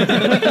here.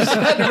 Just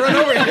had to run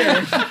over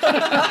here.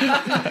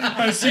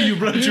 I see you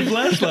brought your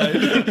flashlight.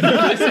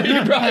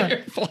 You brought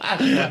your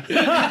flashlight.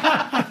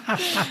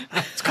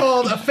 It's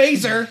called a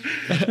phaser.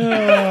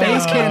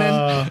 Phase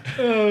cannon.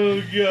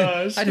 Oh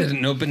gosh. I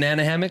didn't know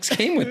banana hammocks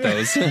came with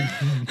those.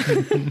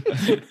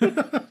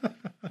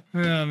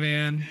 Oh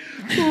man.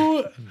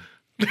 Oh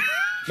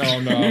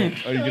no.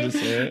 Are you gonna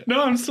say it?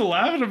 No, I'm still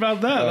laughing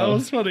about that. That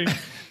was funny.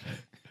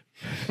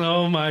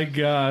 Oh my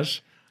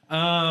gosh.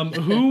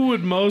 Who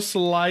would most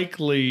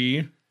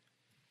likely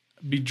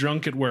be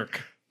drunk at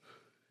work?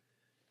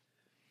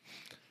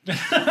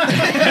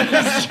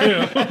 That's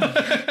true.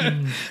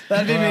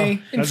 That'd be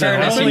me. In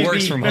fairness, he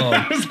works from home.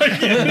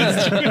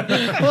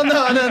 Well,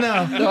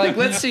 no. They're like,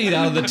 let's see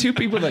now the two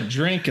people that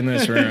drink in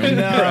this room.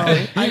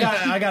 No.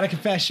 I got a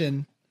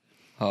confession.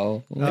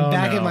 Oh,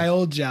 Back no. at my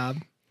old job,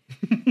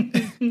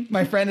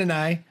 my friend and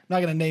I, I'm not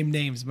going to name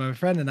names, but my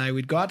friend and I,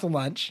 we'd go out to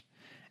lunch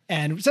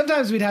and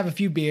sometimes we'd have a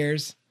few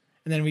beers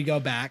and then we'd go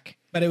back,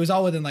 but it was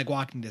all within like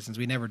walking distance.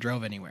 We never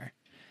drove anywhere.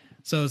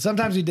 So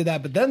sometimes we did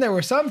that. But then there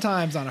were some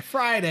times on a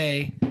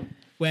Friday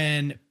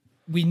when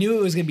we knew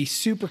it was going to be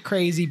super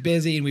crazy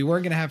busy and we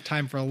weren't going to have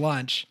time for a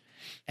lunch.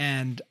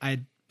 And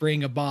I'd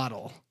bring a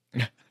bottle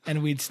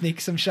and we'd sneak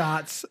some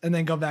shots and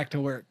then go back to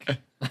work.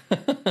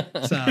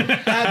 So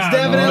that's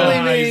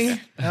definitely me. Nice.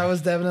 That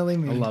was definitely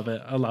me. I love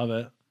it. I love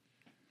it.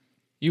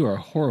 You are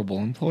a horrible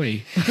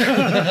employee.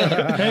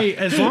 Hey,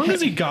 as long as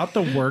he got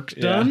the work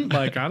done,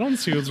 like I don't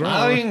see what's wrong.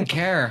 I don't even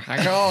care. I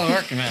got all the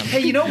work done.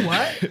 Hey, you know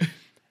what?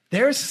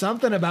 There's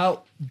something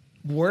about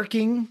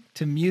working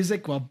to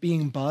music while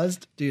being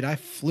buzzed. Dude, I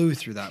flew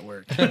through that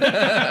work.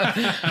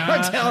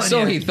 I'm telling So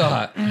you. he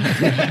thought.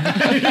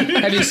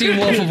 Have you seen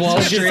Wolf of Wall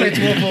Street?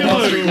 Wolf of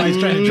Wall Street while he's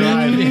trying to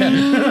drive.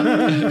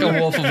 Like a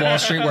Wolf of Wall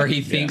Street where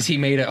he thinks he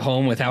made it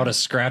home without a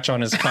scratch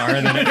on his car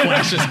and then it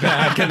flashes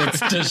back and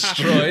it's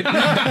destroyed.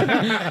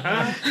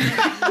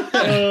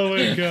 Oh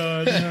my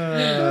god.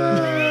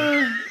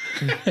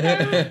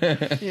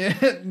 Yeah,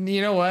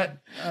 you know what?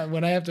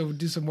 When I have to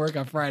do some work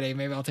on Friday,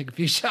 maybe I'll take a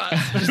few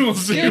shots. We'll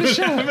see what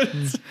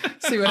happens.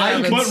 See what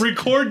happens. But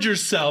record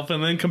yourself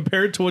and then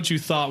compare it to what you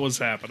thought was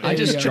happening. I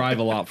just go. drive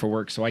a lot for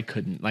work, so I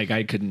couldn't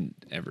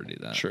ever do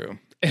that. True.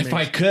 If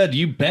I could,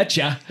 you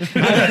betcha. If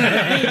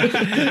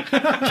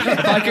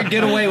I could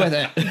get away with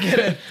it.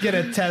 Get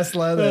a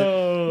Tesla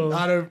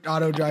that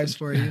auto drives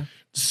for you.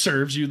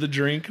 Serves you the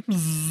drink.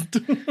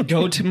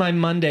 Go to my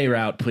Monday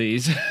route,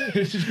 please.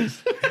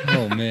 Oh,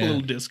 Little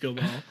man. disco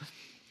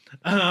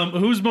ball.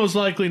 Who's most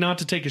likely not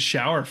to take a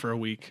shower for a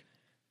week?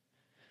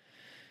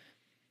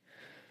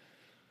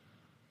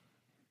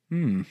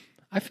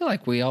 I feel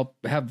like we all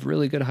have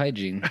really good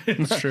hygiene.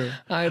 It's true.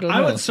 I don't know.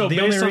 I would so The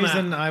based only on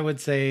reason that, I would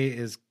say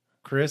is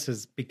Chris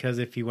is because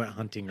if he went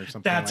hunting or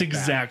something. that's like that.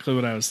 exactly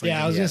what I was thinking.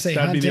 Yeah, I was gonna say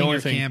that'd be hunting the only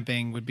or thing.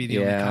 camping would be the Yeah.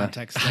 only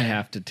context. I there.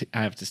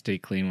 have to stay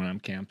clean when I'm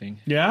camping.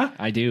 Yeah,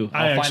 I do.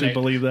 I I'll actually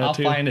believe that, I'll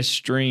too. find a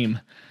stream.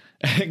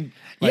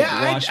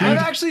 Yeah, I've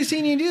actually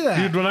seen you do that.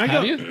 dude. When I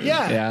Have go, you?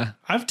 Yeah. Yeah.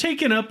 I've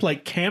taken up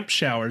like camp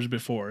showers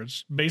before.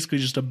 It's basically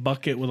just a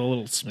bucket with a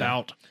little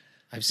spout.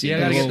 I've seen You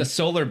gotta those. get the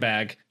solar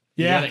bag.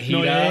 You Yeah, gotta heat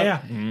no, yeah,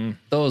 up. yeah.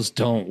 Those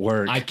don't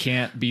work. I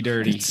can't be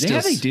dirty. still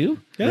Yeah, they do.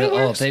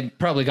 Oh, they've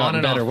probably gotten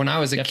and better. off. When I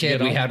was a You have to kid,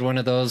 get we on. had one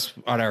of those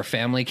on our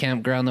family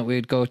campground that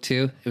we'd go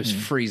to. It was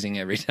freezing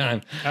every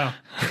time. Oh,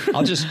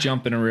 I'll just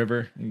jump in a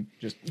river and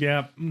just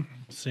yeah,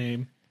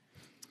 same.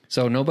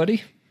 So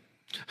nobody?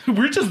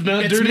 We're just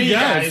not It's dirty me,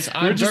 guys. guys.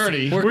 I'm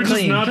dirty. We're just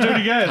clean. not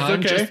dirty guys. I'm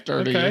okay, just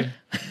dirty. okay.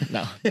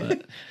 no.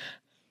 But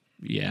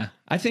yeah,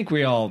 I think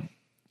we all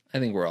I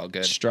think we're all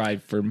good.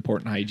 strive for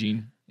important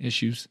hygiene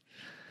issues.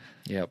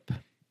 Yep.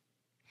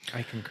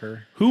 I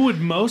concur. Who would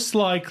most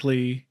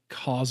likely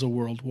cause a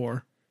world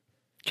war?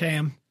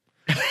 Cam.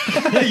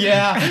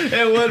 Yeah,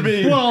 it would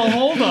be. Well,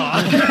 hold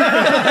on.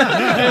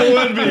 It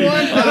would be.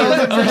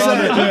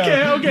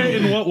 1000%. Okay.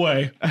 In what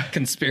way?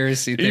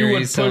 Conspiracy You theory.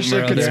 would push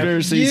the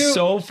conspiracy You-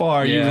 so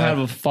far, you Yeah. have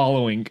a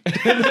following.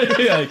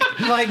 Like,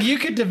 Like you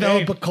could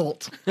develop a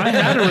cult. I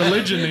had a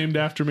religion named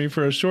after me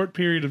for a short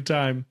period of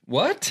time.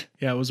 What?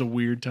 Yeah, it was a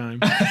weird time.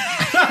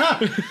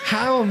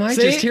 How am I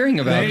See? just hearing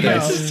There about you go. I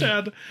this? just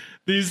had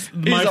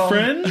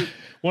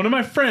one of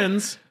my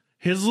friends,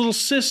 his little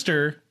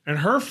sister, and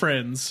her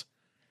friends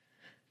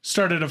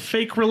started a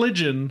fake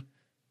religion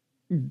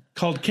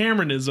called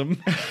Cameronism.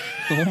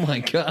 Oh my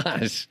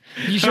gosh.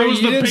 You I sure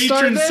was you the didn't start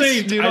patron this?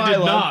 saint. do you know I what did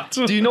love?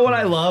 not. Do you know what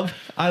I love?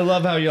 I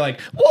love how you're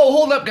like, whoa,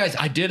 hold up, guys.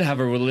 I did have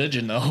a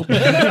religion, though.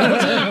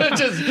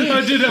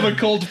 I did have a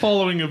cult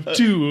following of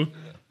 2.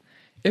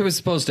 It was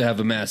supposed to have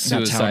a mass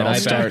That's how suicide. it all I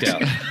backed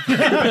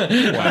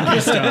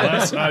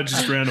starts. out. I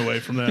just ran away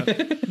from that.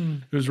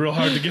 It was real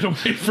hard to get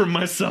away from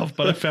myself,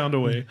 but I found a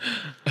way.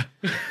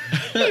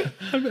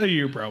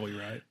 You're probably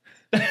right.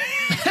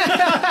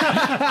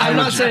 I'm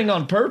not saying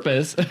on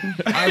purpose.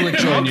 I would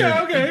join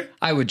Okay.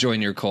 I would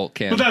join your cult,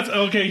 Cam. But that's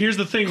okay. Here's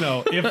the thing,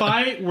 though. If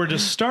I were to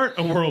start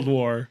a world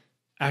war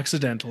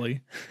accidentally,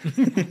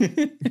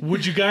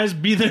 would you guys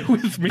be there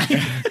with me?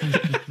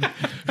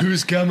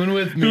 Who's coming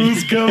with me?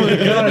 Who's coming,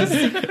 guys?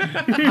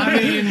 I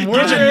mean,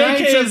 we're Get the your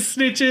knights AKs, of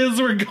snitches.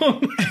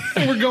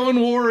 We're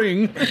going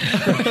warring.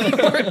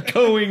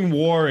 Going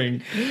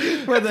warring.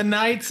 we're the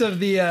knights of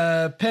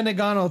the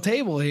pentagonal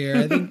table here.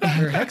 I think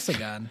or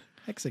hexagon.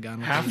 Hexagon.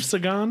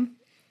 Half-sagon?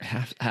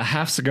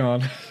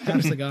 Half-sagon.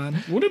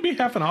 Hexagon. Would it be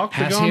half an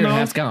octagon? Half's here, though?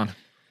 half's gone.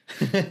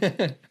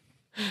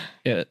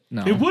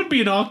 No. It would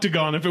be an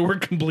octagon if it were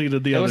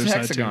completed the It other was side.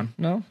 hexagon. Too.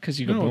 No, because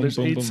you go No, boom, there's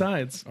boom, 8 boom.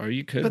 sides. Or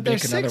you could But make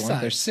there's another 6 one.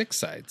 sides. There's 6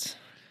 sides.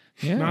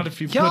 Yeah. Not if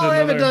you put Y'all another.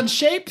 haven't done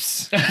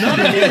shapes? Put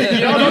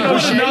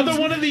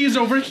another one of these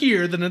over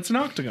here, then it's an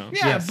octagon.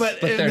 Yeah,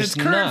 but in there's its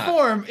current not.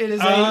 form, it is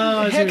I see a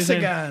what you're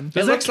saying. hexagon.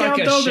 Does It that looks like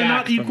count a though? They're shack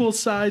not from- equal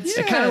sides.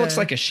 It kind of looks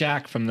like a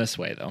shack from this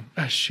way, though.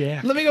 A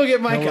shack. Let me go get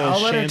Micah. little I'll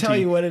let her tell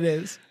shanty. you what it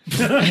is.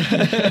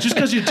 Just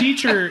because you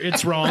teach her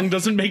it's wrong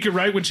doesn't make it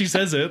right when she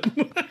says it.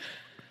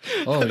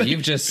 Oh,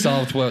 you've just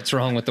solved what's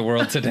wrong with the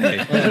world today.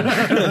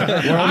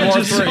 I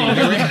just There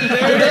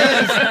it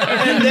is.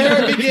 And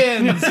there it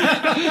begins.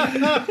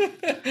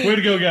 Way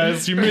to go,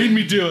 guys. You made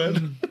me do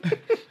it.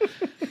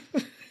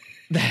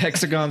 The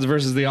hexagons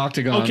versus the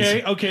octagons.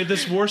 Okay,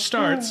 this war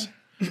starts.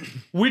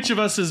 Which of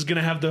us is going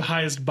to have the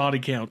highest body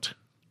count?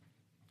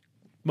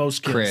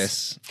 Most kills.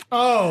 Chris.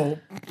 Oh,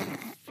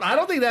 I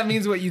don't think that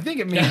means what you think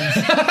it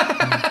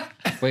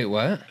means. Wait,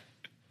 what?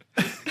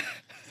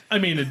 I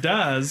mean, it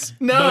does.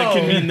 No. But it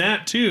can mean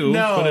that too.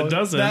 No, But it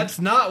doesn't. That's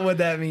not what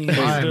that means.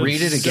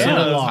 Read it again.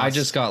 So I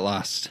just got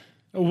lost.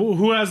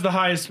 Who has the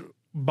highest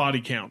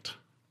body count?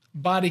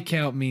 Body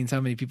count means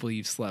how many people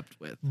you've slept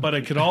with. But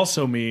it could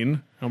also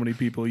mean how many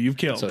people you've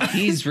killed. So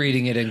he's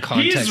reading it in He's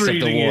context of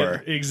reading the war.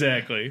 it.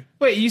 Exactly.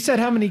 Wait, you said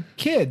how many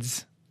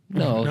kids?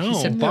 No, he No.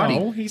 said body.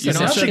 No, he said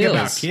You're not nothing kills.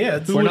 about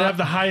kids. Who would have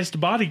the highest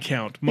body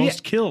count?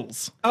 Most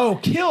kills. Oh,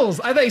 kills.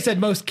 I thought you said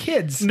most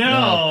kids. No.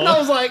 And I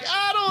was like,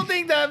 I don't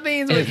think that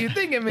means what you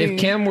think it means. If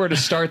Cam were to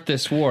start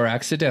this war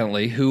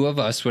accidentally, who of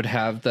us would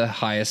have the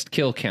highest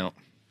kill count?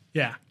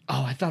 Yeah.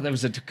 Oh, I thought that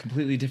was a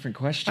completely different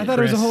question. I thought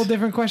it was a Chris. whole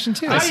different question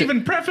too. I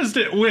even prefaced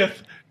it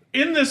with,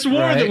 in this war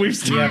Right. that we've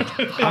started.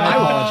 I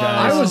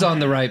apologize. I was on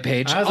the right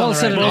page. I was All on of a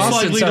the sudden, right Most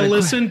Austin likely to started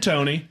listen,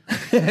 Tony.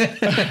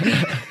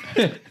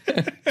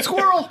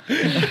 Squirrel.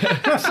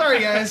 Sorry,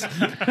 guys.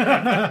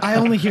 I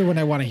only hear when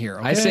I want to hear.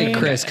 Okay? I say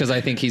Chris because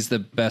I think he's the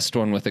best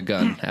one with a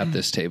gun at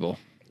this table.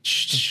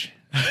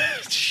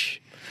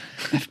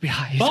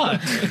 FBI.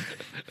 But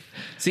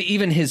See,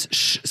 even his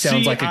shh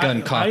sounds see, like a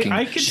gun cocking.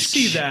 I could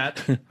see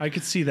that. I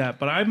could see that.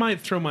 But I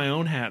might throw my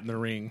own hat in the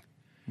ring.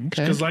 Okay.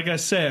 Because like I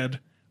said,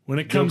 when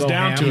it comes go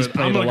down ham. to He's it,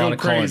 I'm Played a going to lot go of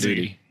Call of crazy.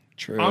 Duty.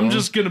 True. I'm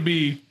just going to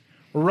be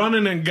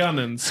running and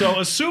gunning. So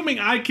assuming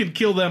I can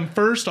kill them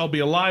first, I'll be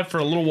alive for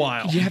a little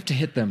while. You have to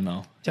hit them,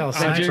 though. Tell a If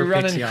sniper you're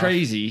running picks you off.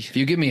 crazy, If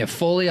you give me a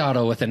fully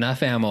auto with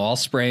enough ammo, I'll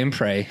spray and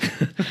pray.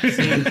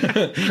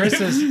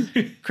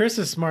 Chris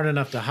is smart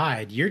enough to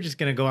hide. You're just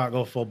gonna go out,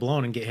 go full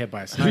blown, and get hit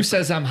by a sniper. who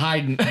says I'm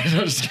hiding? I'm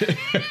just kidding.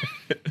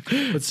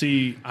 But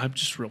see, I'm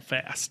just real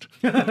fast.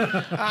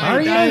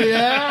 Are you?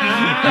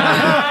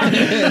 Yeah,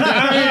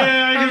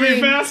 I can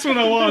be fast when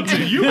I want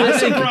to. You were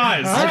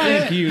surprised. I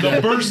think you.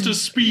 The burst of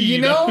speed.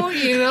 You know,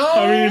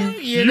 I mean,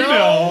 you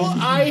know.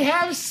 I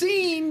have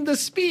seen the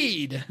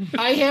speed.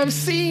 I have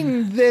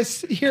seen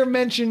this here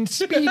mentioned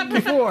speed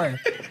before.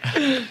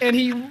 And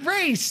he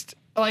raced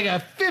like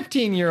a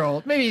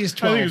 15-year-old. Maybe he's I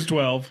 12. think it was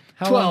 12.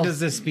 How 12. long does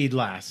this speed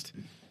last?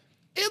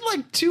 In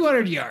like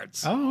 200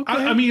 yards. Oh, okay.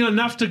 I mean,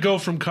 enough to go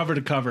from cover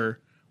to cover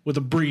with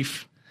a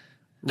brief,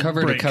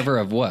 Cover break. to cover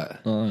of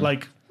what?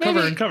 like cover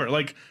Maybe- and cover,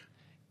 like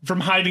from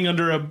hiding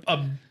under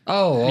a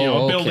Oh, you know,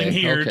 okay, building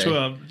here okay. to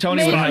a Tony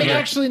Maybe, would hide there.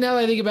 actually, now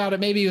that I think about it,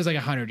 maybe it was like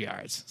 100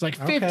 yards. It's like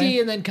 50 Okay.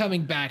 and then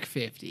coming back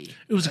 50.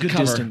 It was a good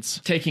Cover. distance.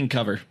 Taking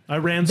cover. I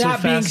ran so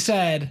That being fast.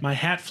 said, my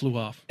hat flew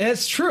off.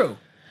 it's true.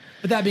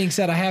 But that being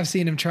said, I have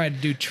seen him try to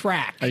do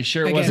track. Are you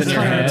sure it against wasn't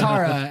your head?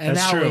 Tara, and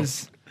That's that true.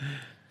 was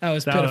No,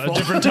 pitiful. a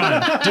different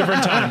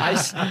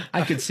time.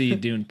 I could see you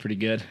doing pretty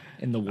good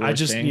in the war I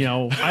just, thing.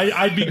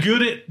 I'd be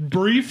good at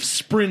brief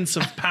sprints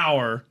of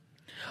power.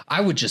 I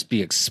would just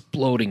be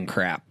exploding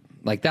crap.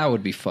 Like that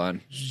would be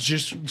fun.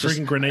 Just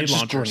freaking grenade Just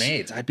launchers.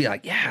 grenades. I'd be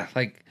like, yeah,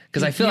 like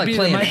because I feel You'd like be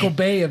playing. the Michael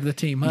Bay of the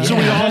team. Huh? So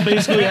we all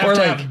basically have Or to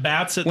like, have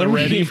bats at the when we-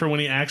 ready for when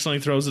he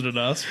accidentally throws it at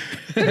us.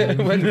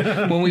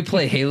 when we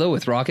play Halo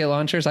with rocket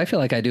launchers, I feel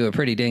like I do a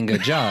pretty dang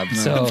good job.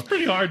 So It's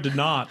pretty hard to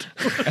not.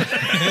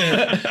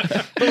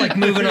 we're like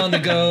moving on the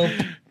go.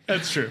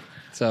 That's true.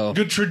 So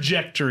Good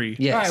trajectory.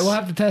 yes. All right, we'll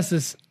have to test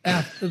this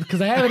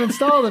because I have it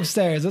installed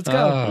upstairs. Let's go.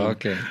 Oh,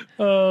 okay.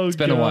 Oh, It's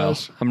been a while.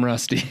 I'm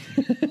rusty.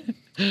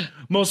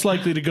 Most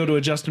likely to go to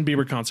a Justin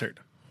Bieber concert.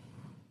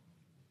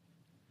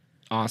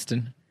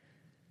 Austin.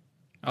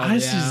 Oh, yeah,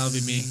 that'll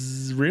be me.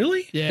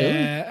 Really?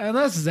 Yeah,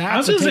 unless Zach. I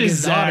was going to would say take his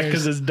Zach daughters.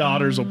 because his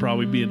daughters will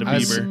probably be into I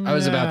was, Bieber. I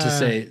was about to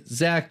say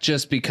Zach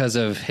just because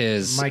of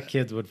his. My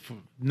kids would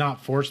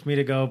not force me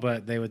to go,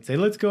 but they would say,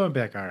 "Let's go," and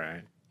be like, "All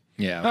right."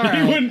 yeah. All right,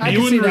 He wouldn't, I he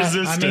can see wouldn't that.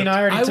 resist I mean, it. I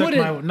already I took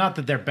wouldn't- not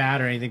that they're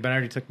bad or anything, but I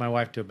already took my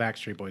wife to a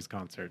Backstreet Boys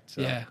concert.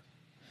 So. Yeah,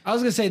 I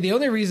was gonna say the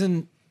only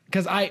reason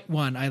because I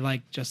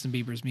like Justin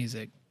Bieber's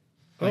music.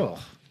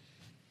 Oh,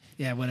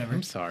 Yeah, whatever.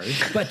 I'm sorry.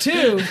 But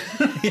two,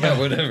 Yeah,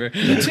 whatever.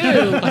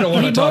 I don't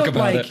wanna talk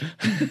about it.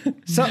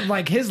 Some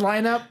like his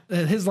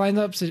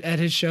lineups at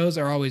his shows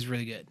are always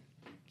really good.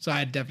 So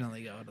I'd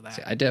definitely go to that.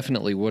 I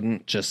definitely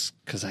wouldn't just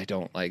because I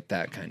don't like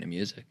that kind of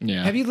music.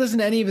 Yeah. Have you listened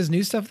to any of his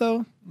new stuff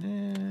though?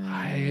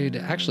 I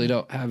actually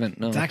haven't.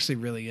 No. It's actually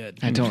really good.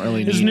 I don't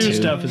really His need new to.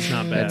 stuff is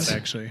not bad,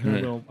 actually.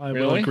 I will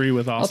Really? agree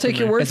with Austin. I'll take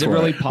your there. word Is it for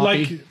really it. poppy?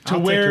 Like to I'll take your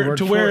where word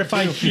to for where it, if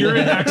I too. hear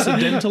it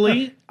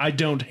accidentally, I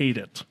don't hate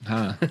it.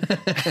 Huh.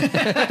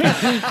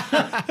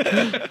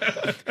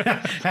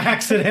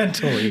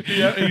 Accidentally.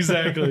 Yeah,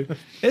 exactly.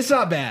 It's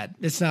not bad.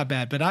 It's not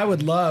bad. But I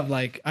would love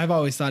I've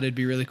always thought it'd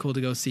be really cool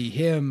to go see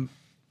him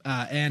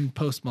and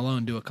Post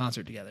Malone do a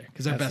concert together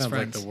because they're That best sounds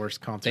friends. like the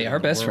worst concert. They in are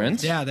the best world.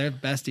 friends. Yeah, they're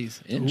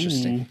besties.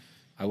 Interesting.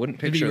 I wouldn't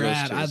It'd be picture those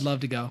rad. two. I'd love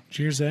to go.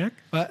 Cheers, Zach.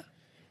 But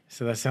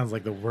So that sounds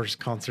like the worst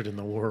concert in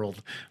the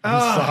world. I'm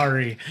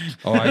sorry.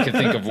 Oh, I could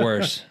think of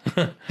worse.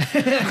 I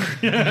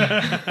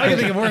can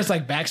think of worse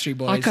like Backstreet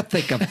Boys.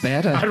 think of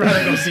better. I'd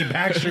rather go see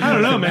Backstreet. I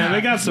don't know, Boys man. than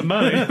They that. got some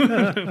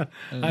money.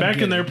 Back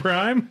in their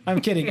prime. I'm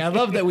kidding. I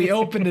love that we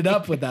opened it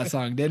up with that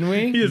song, didn't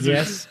we?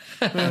 Yes.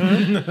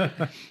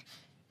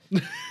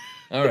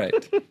 All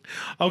right.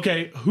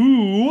 Okay,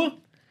 who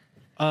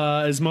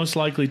is most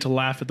likely to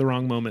laugh at the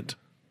wrong moment?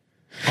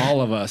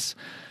 All of us.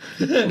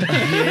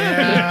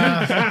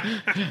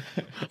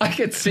 I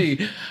could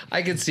see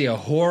a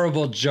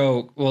horrible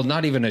joke. Well,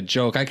 not even a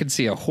joke. I could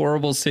see a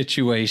horrible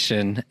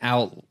situation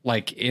out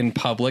like in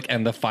public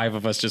and the five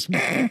of us just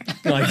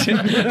like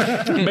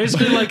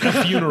Basically like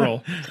a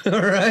funeral.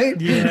 right?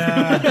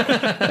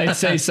 They'd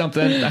say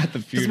something at the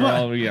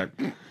funeral. We'd be like,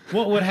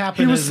 What would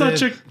happen? He was is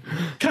such if-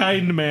 a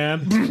kind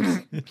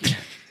man.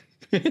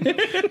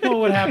 What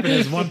would happen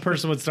is one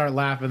person would start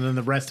laughing, and then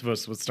the rest of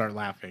us would start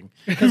laughing.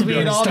 Because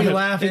we'd all be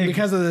laughing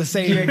because of the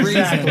same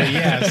Exactly. reason.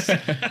 Yes.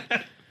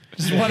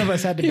 Just one of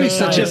us had to You're break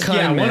such the a ice. kind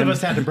Yeah. One man. of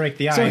us had to break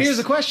the ice. So here's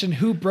the question: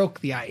 who broke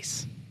the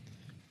ice?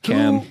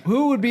 Cam.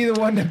 Who would be the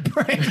one to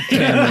break?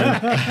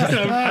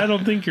 I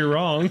don't think you're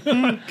wrong.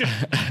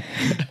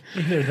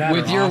 Either that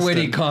With or your Austin.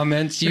 witty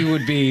comments, you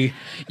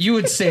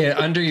would say it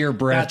under your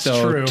breath, That's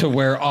though, true. to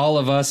where all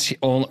of us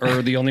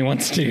are the only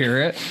ones to hear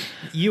it.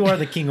 You are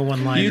the king of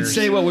one-liners. you'd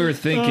say what we were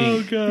thinking.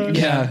 Oh, God.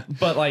 Yeah.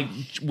 But like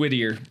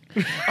wittier.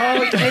 Oh,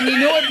 and you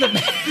know what?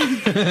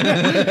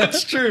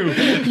 That's true.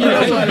 You know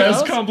That's the what best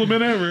else?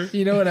 compliment ever.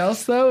 You know what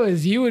else though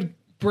is you would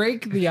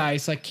break the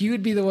ice, like you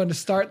would be the one to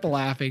start the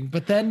laughing,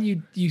 but then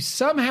you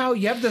somehow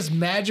you have this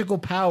magical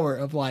power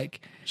of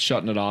like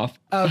Shutting it off.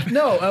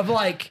 of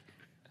like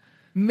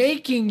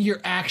making your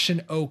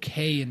action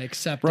okay and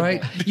acceptable.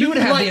 Right? You would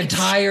have Like, the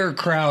entire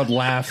crowd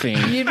laughing.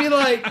 You'd be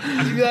like,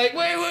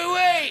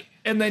 wait,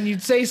 and then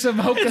you'd say some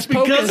hocus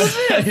because pocus,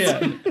 of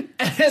this.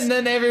 and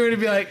then everyone would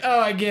be like, "Oh,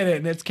 I get it,"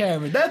 and it's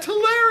Cameron. That's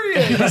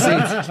hilarious.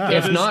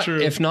 is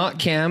true. If not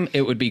Cam,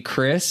 it would be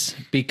Chris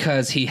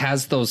because he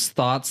has those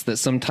thoughts that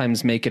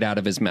sometimes make it out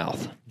of his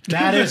mouth.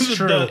 that is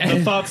true.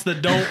 The thoughts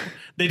that don't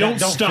don't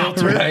stop.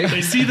 filter, right?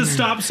 They see the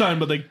stop sign,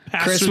 but they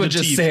pass Chris through would the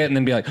just teeth. say it and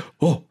then be like,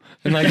 "Oh,"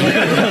 and like,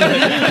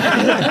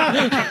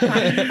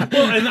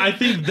 Well, and I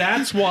think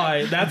that's why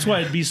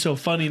it'd be so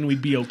funny, and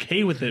we'd be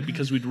okay with it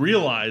because we'd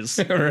realize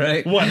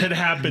right? what had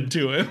happened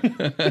to him.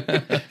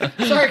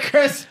 Sorry,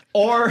 Chris.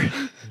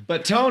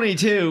 But Tony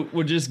too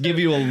would just give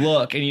you a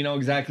look and you know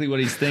exactly what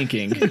he's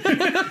thinking.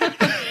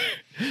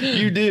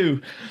 You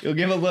do. You'll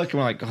give a look and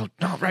we're like, oh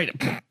no, right.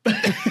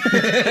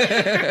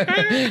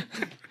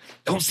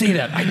 Don't say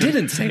that. I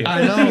didn't say it.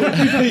 I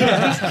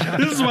know.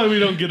 This is why we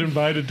don't get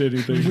invited to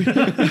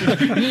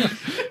anything.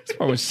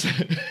 I was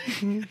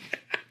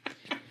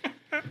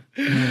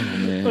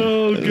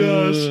Oh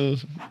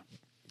gosh.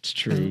 it's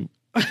true.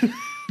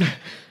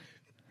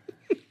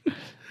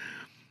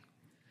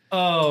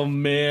 Oh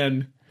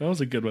man. That was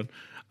a good one.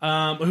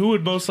 Who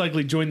would most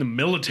likely join the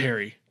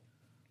military?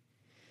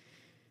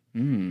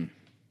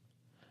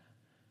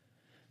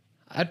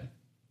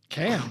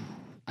 Cam.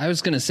 I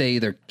was going to say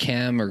either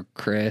Cam or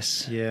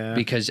Chris. Yeah.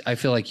 Because I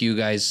feel like you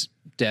guys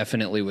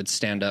definitely would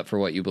stand up for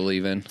what you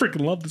believe in.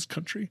 Freaking love this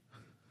country.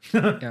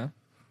 Yeah.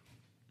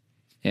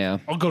 Yeah.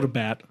 I'll go to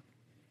bat.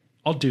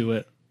 I'll do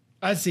it.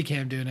 I see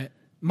Cam doing it.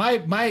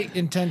 My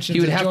intention. He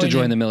would have to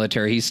join the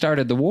military. He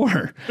started the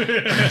war.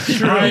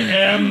 I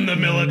am the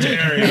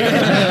military.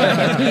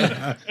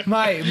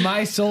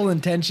 My sole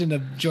intention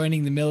of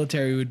joining the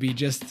military would be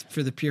just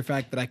for the pure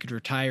fact that I could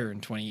retire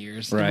in 20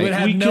 years. Right. Would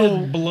have We no,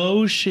 could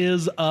blow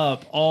shiz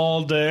up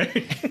all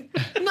day.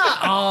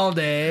 not all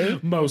day.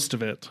 Most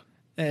of it.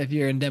 If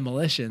you're in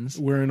demolitions.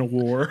 We're in a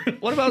war.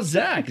 What about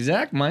Zach?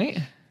 Zach might.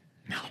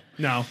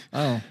 No.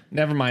 Oh,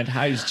 never mind.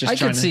 I was just I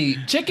trying could to see.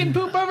 Chicken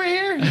poop over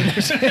here?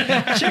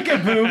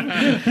 Chicken poop.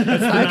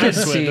 I could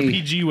Nice way, the see.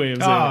 PG way of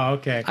saying Oh,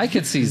 okay. I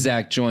could see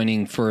Zach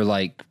joining for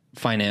like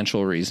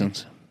financial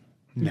reasons.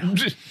 No.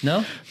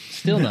 No,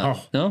 still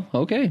not. No,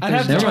 okay. I'd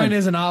have to Never join mind.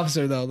 as an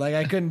officer, though. Like,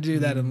 I couldn't do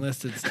that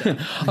enlisted stuff.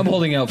 I'm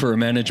holding out for a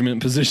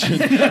management position.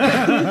 No,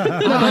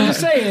 I'm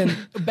just saying,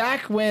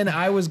 back when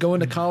I was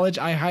going to college,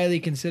 I highly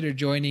considered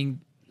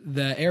joining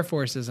the Air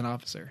Force as an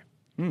officer.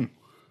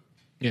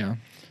 Yeah.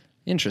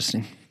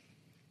 Interesting.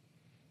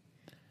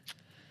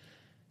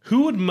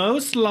 Who would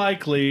most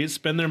likely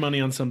spend their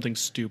money on something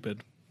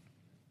stupid?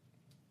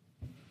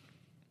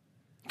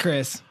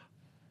 Chris.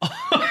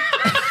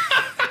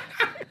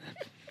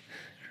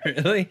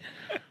 Really?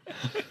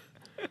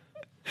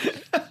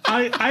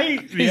 I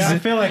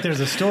feel like there's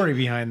a story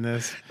behind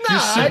this.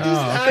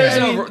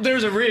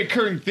 There's a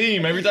reoccurring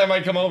theme every time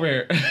I come over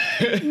here. I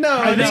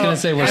was going to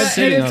say we're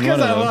sitting on one of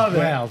them. love it.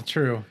 Well,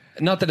 true.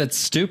 Not that it's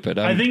stupid.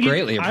 I I'm think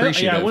greatly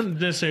appreciative. I wouldn't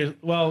just say.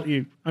 Well,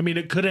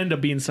 it could end up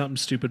being something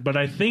stupid, but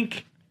I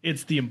think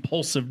it's the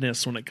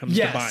impulsiveness when it comes to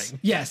Yes, buying.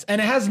 yes,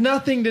 and it has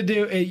nothing to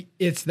do.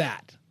 It's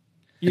that.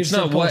 You're It's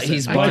not what supposed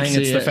he's to- buying,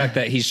 see it's the it. fact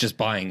that he's just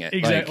buying it.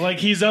 Exactly. Like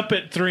he's up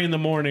at 3 a.m.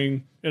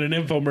 and an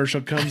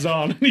infomercial comes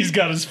on, and he's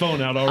got his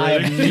phone out I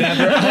already.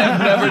 have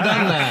never done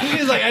that.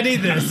 He's like, I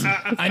need this.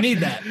 I need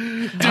that.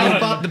 I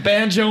bought the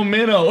banjo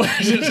minnow.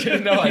 Just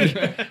kidding. No,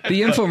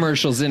 The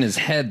infomercial's in his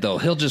head, though.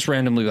 He'll just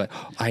randomly be like,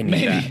 oh, I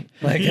need that.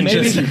 Like, and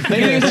maybe, just,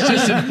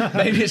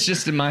 maybe it's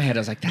just in my head. I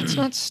was like, that's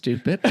not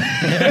stupid.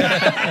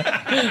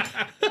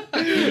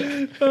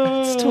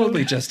 it's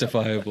totally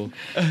justifiable.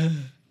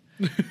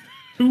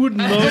 Who would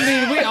I most?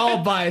 mean, we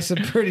all buy some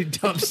pretty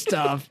dumb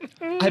stuff.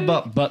 I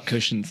bought butt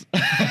cushions.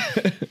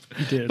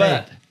 did.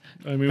 But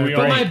I mean, we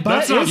all. my butt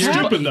That's not is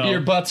stupid though. your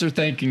butts are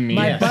thanking me.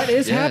 My butt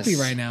is Yes. happy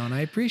right now, and I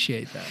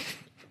appreciate that.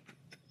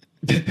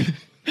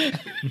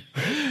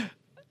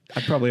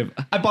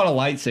 I bought a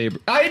lightsaber.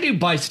 I do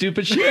buy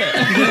stupid shit.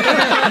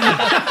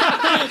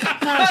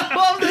 I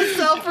love the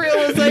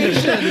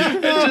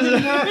self-realization.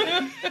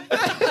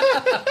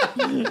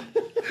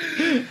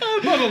 I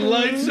bought a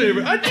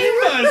lightsaber. I do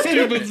buy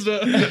stupid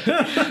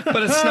stuff.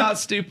 But it's not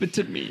stupid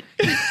to me.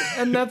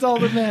 And that's all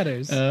that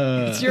matters.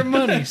 It's your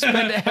money.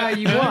 Spend it how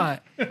you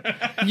want.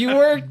 You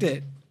worked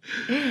it.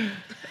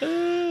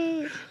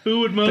 Who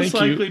would most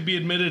Thank you. likely be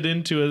admitted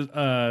into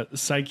a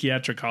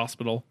psychiatric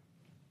hospital?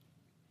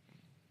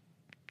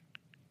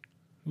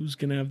 Who's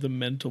gonna have the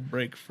mental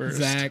break first?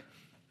 Zach.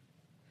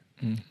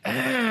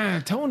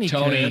 Tony.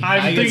 Tony. could.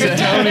 I'm thinking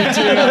Tony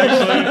too.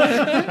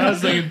 Actually, I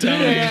was thinking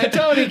Tony. Yeah,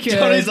 Tony could.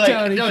 Tony's like-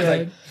 Tony Tony's could.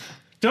 like,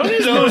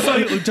 Tony's most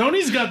likely.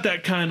 Tony's got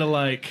that kind of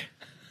like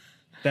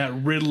that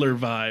Riddler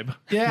vibe.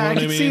 Yeah, You know I what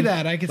can see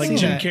that. I can like see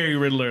Jim that. Carrey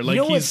Riddler. Like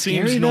know he what's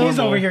seems scary, though? normal. He's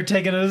over here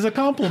taking it as a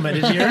compliment.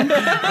 Is here?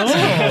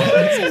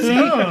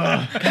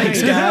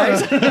 Thanks,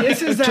 guys.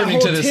 This is that Turning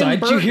whole to the Tim side.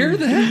 Did you Burton. hear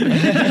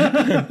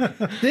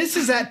that? This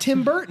is that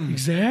Tim Burton.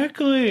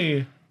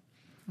 Exactly.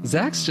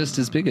 Zach's just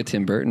as big a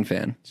Tim Burton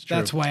fan.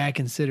 That's why I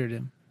considered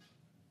him.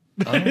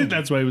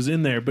 That's why he was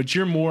in there. But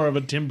you're more of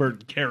a Tim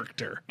Burton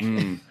character.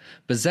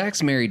 But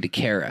Zach's married to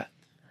Kara.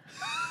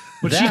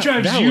 But she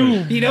drives that you.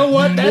 would- You know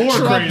what? That More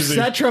trumps, crazy.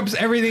 that trumps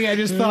everything I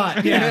just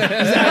thought. Yeah.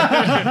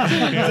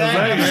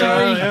 Zach, I'm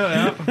sorry.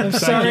 I'm sorry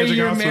Psychiatric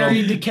you're hospital.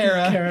 married to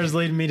Kara. Kara's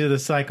leading me to the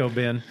psycho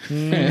bin.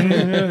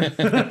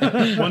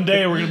 One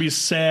day we're gonna be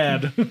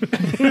sad.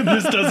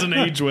 This doesn't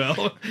age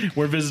well.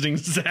 We're visiting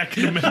Zach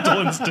in a mental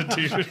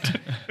institute.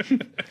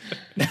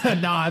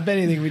 No, if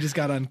anything, we just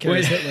got on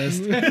Kara's hit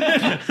list.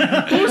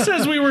 Who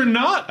says we were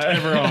not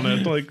ever on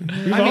it? Like we've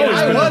I mean, always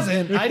I been.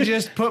 wasn't. I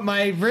just put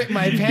my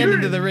hand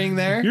into the ring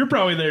there. You're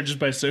probably there just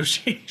by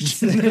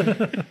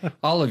association.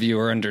 All of you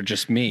are under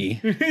just me.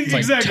 It's like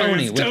Exactly,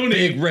 Tony it's with Tony.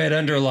 big red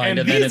underline. And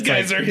And, then these it's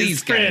guys like, are his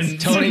these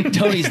guys. friends.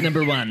 Tony's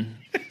number one.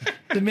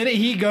 The minute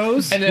he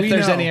goes, And if we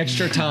there's know. any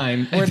extra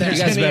time, We're there. You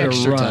guys better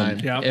run. Time.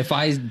 Yep. If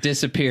I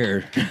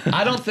disappear,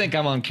 I don't think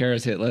I'm on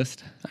Kara's hit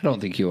list. I don't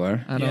think you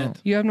are. I don't.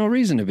 You have no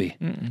reason to be.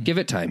 Give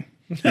it time.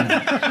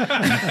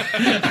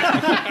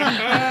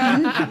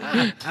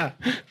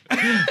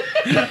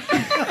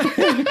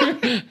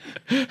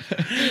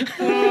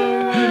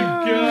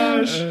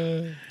 Gosh.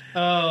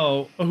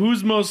 Oh,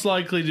 who's most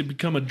likely to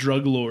become a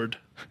drug lord?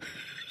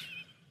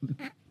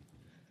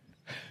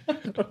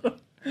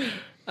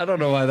 I don't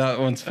know why that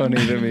one's funny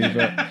to me,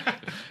 but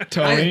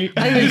Tony.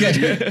 I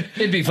think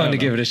it'd be fun to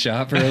give it a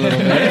shot for a little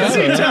bit.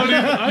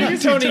 I can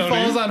see Tony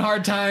falls on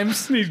hard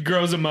times. He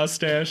grows a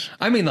mustache.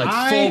 I mean,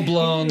 like full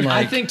blown,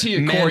 like I think to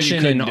your core, you mansion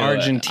couldn't in do it.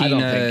 Argentina. I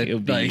don't think it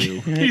would be like,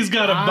 you. He's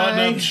got a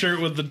button-up I-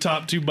 shirt with the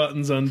top 2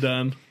 buttons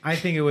undone. I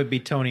think it would be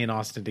Tony and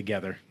Austin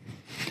together.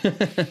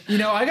 You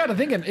know, I got to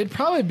think it'd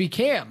probably be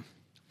Cam.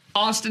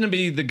 Austin would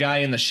be the guy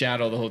in the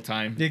shadow the whole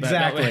time.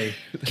 Exactly.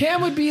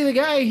 Cam would be the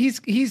guy.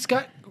 He's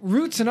got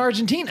roots in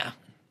Argentina.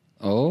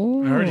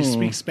 Oh, I already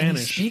speak He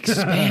Spanish. speaks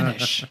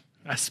Spanish.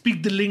 I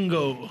speak the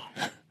lingo.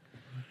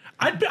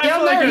 I Down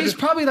feel there, like he's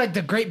probably like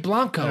the Great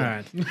Blanco. All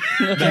right.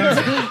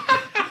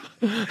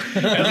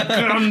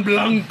 Gran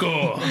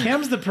Blanco.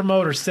 Cam's the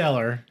promoter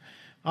seller.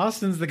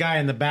 Austin's the guy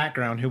in the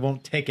background who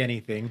won't take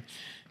anything.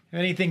 If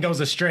anything goes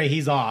astray,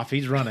 he's off.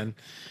 He's running.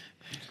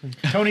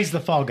 Tony's the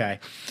fall guy.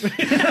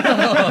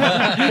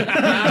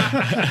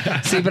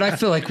 see, but I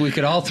feel like we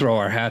could all throw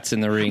our hats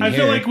in the ring. I here,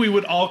 feel like we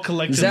would all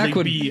collectively Zach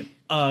would- be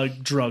a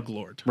drug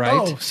lord. right?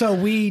 Oh, so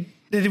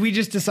did we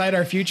just decide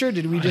our future?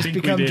 Did we I just think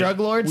we become did. drug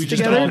lords We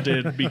just together? all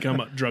did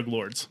become drug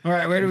lords. All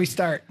right, where do we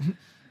start?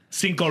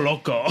 Cinco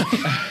Loco.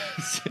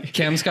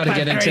 Cam's got to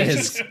get into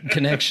his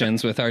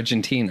connections with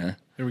Argentina.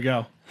 There we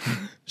go.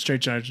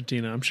 Straight to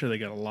Argentina. I'm sure they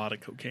got a lot of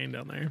cocaine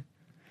down there.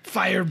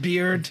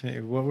 Firebeard.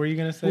 Hey, what were you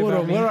going to say What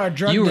about me? are our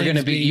drug You were names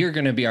gonna be. You're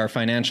gonna be our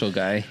financial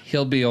guy.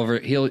 He'll be over.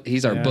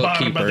 He's our Barba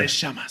bookkeeper. de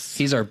Chamas.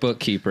 He's our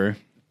bookkeeper.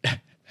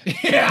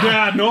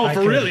 Yeah, no,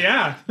 for real,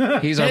 yeah.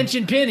 He's our.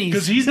 Pension pennies.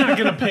 Because he's not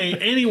going to pay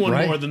anyone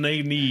Right. more than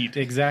they need.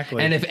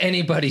 Exactly. And if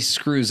anybody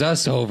screws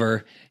us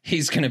over,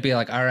 he's gonna be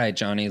like, "All right,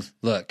 Johnny,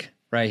 look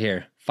right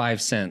here,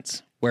 5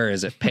 cents. Where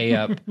is it? Pay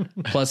up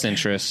plus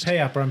interest. Pay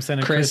up or I'm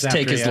sending Chris, Chris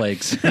take after his you.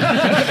 legs."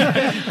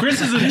 Chris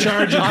is in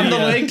charge of I'm the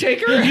leg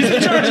taker.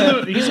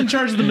 He's in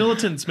charge of the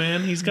militants,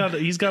 man. He's got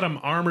them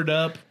armored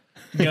up,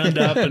 gunned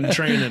up, and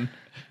training.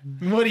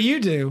 What do you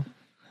do?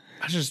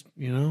 I just,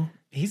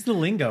 He's the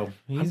lingo.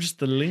 I'm just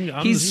the lingo.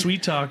 I'm He's- the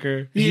sweet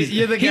talker.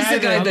 You're the He's guy, the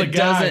guy I'm the that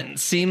guy. doesn't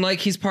seem like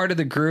he's part of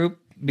the group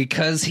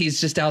because he's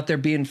just out there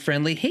being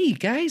friendly. Hey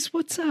guys,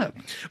 what's up?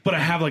 But I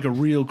have like a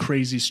real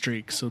crazy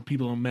streak, so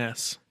people don't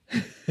mess.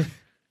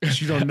 'Cause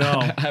you don't know.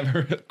 I have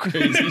a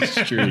crazy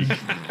streak.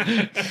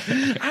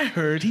 I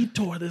heard he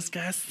tore this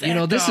guy's sack You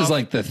know, this off. is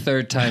like the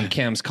third time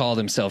Cam's called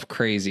himself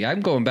crazy.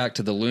 I'm going back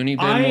to the loony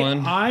bin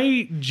one.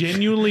 I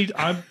genuinely,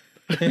 I'm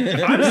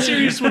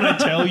serious when I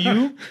tell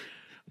you.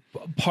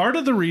 Part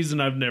of the reason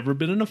I've never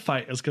been in a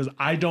fight is because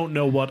I don't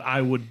know what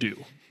I would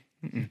do.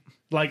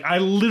 Like I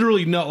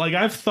literally know. Like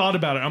I've thought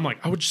about it. I'm like,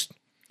 I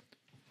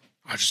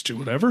just do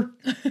whatever.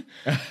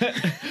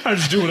 I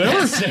just do whatever.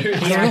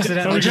 He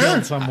accidentally Don't care.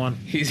 killed someone.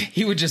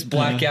 He would just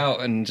black out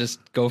and just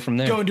go from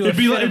there. go into It'd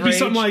be a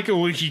something like,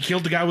 oh, he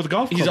killed the guy with the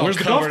golf club. He's all Where's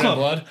the golf covered in club?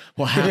 blood.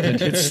 What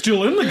happened? It's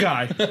still in the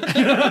guy.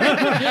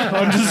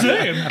 I'm just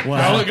saying.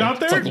 How it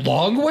got there?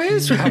 Long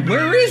ways?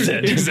 Where is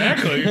it?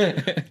 Exactly.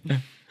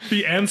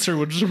 The answer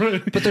would just.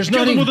 But there's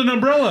killed him nothing- with an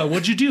umbrella.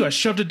 What'd you do? I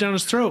shoved it down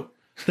his throat.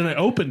 Then I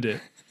opened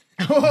it.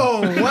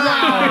 Oh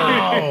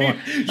wow!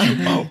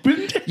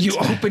 Opened it. You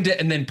opened it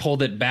and then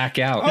pulled it back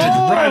out.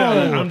 Right on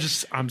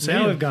it. I'm Now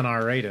saying. we've gone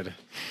R-rated.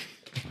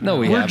 No,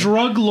 we We're haven't.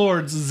 drug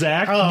lords,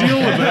 Zach. Oh, Deal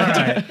with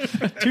it. all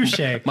right.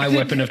 Touche. My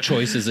weapon of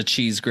choice is a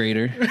cheese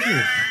grater.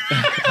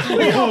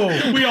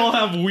 We all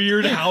have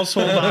weird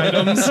household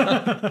items.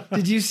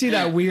 Did you see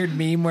that weird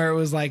meme where it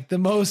was like the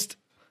most?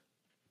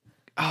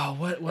 Oh,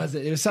 what was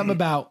it? It was something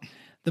about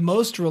the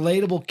most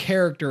relatable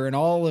character in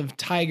all of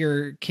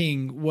Tiger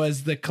King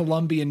was the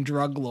Colombian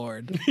drug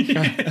lord.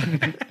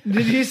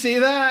 Did you see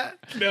that?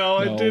 No,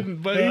 I didn't.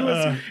 But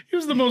he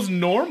was the most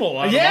normal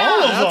out of all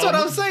Yeah, of that's them.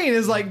 what I'm saying.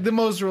 Is like the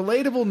most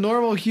relatable,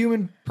 normal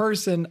human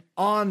person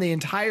on the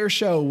entire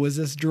show was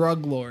this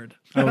drug lord.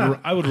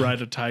 I would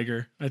ride a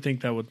tiger. I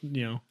think that would,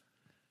 that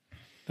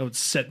would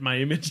set my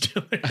image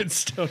down there in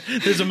stone.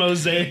 There's a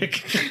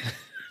mosaic.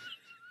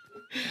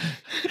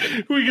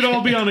 We could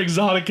all be on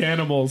exotic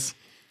animals.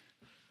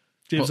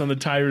 Dibs on the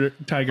tiger.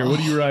 What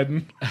are you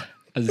riding?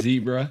 A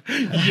zebra.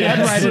 I'd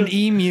ride an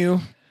emu.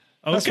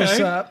 Okay. what's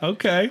up.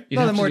 Okay. You'd Nothing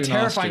have to more do an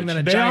terrifying than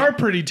a They are giant.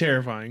 pretty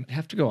terrifying. You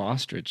have to go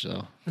ostrich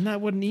though. Isn't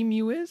that what an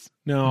emu is?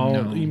 No,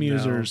 No,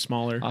 emus no. are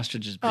smaller.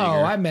 Ostrich is bigger.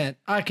 Oh, I meant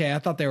okay. I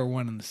thought they were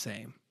one and the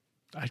same.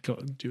 I'd go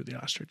do the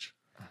ostrich.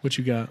 What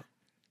you got?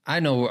 I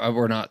know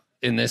we're not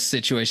in this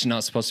situation,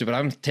 not supposed to, but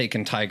I'm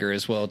taking tiger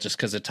as well, just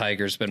because a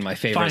tiger's been my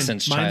favorite Fine.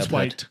 since Mine's childhood.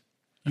 white.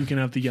 You can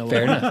have the yellow.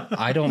 Fair enough.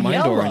 I don't mind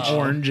Yellow. orange.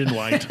 Orange and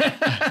white.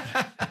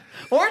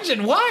 Orange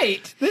and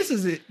white. This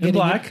is it. And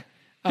black.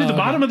 Dude, the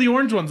bottom of the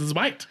orange ones is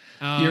white.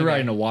 You're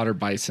riding a water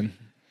bison.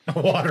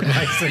 Water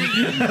bison.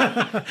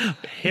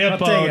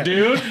 Hippo, take it.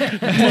 dude.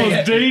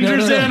 Most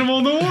dangerous animal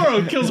in the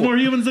world. Kills more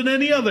humans than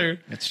any other.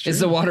 Is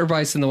the water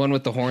bison the one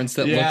with the horns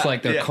that Yeah, looks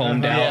like they're yeah.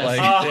 combed out?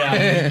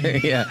 Yes.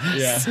 Like, Yeah.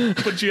 yeah.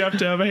 But you have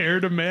to have hair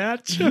to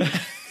match.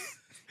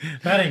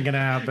 That ain't gonna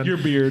happen. Your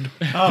beard.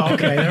 Oh,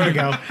 okay. There we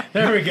go.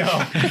 There we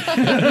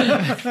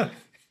go.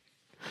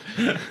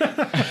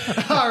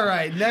 All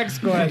right, next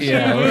question.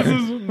 Yeah.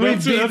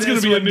 That's beat gonna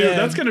this be a one new. dead.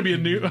 That's gonna be a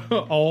new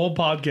whole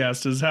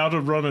podcast is how to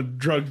run a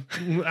drug,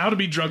 how to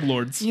be drug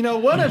lords. You know,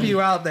 one of you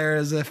out there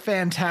is a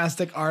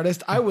fantastic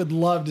artist. I would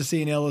love to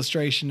see an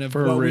illustration of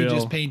For what real. we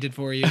just painted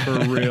for you. For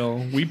real,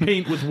 we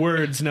paint with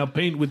words. Now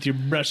paint with your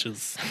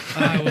brushes.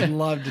 I would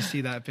love to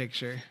see that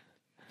picture.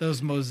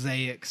 Those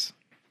mosaics.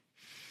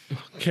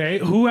 Okay,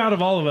 who out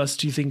of all of us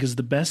do you think is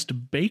the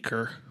best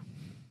baker?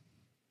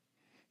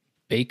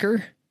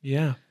 Baker?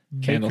 Yeah,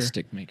 baker.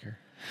 Candlestick maker.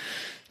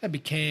 That'd be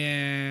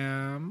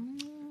Cam.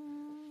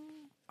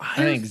 I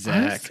think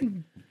Zach.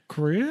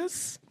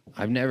 Chris.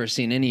 I've never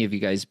seen any of you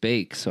guys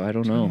bake, so I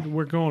don't know.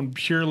 We're going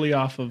purely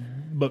off of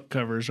book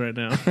covers right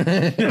now.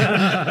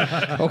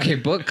 Okay,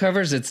 book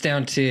covers, it's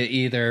down to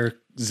either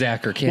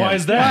Zach or Cam. Why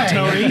is that,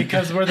 Tony?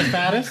 Because we're the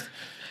fattest.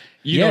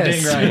 You know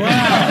Yes. dang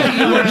right.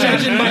 You were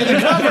judging by the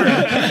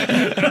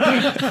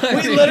cover.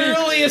 We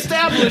literally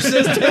established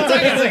this 10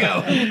 seconds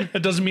ago.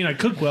 That doesn't mean I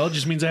cook well. It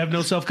just means I have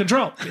no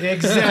self-control.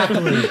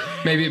 Exactly.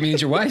 Maybe it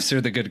means your wives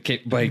are the good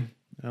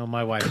Oh,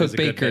 my wife cook is a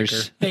good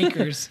bakers.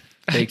 Bakers.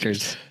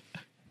 Bakers.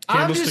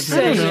 I'm just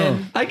Candlestick maker.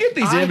 saying. I get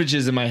these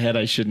images in my head.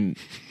 I shouldn't.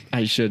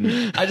 I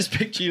just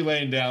picture you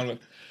laying down with.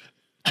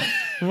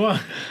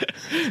 What?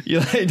 You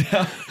lay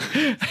down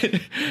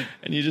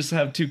and you just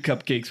have 2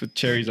 cupcakes with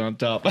cherries on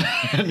top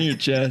on your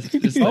chest.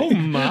 Just Oh like,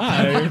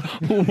 my! I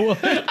don't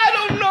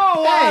know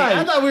Hey, why.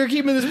 I thought we were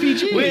keeping this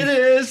PG. It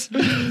is.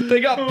 They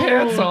got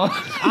pants on.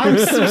 I'm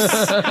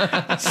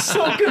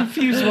so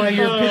confused why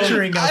you're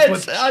picturing us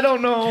with. I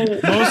don't know.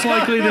 Most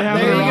likely to have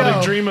There an you erotic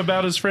go. dream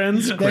about his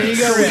friends. There you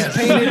go. We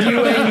painted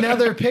you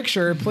another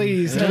picture.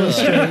 Please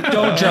illustrate.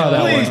 Don't draw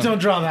that Please one. don't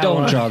draw that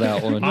Don't one. draw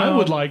that one. I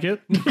would like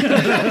it.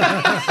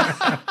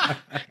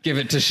 Give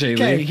it to Shaylee.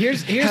 Okay,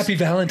 here's Happy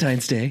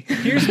Valentine's Day.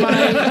 here's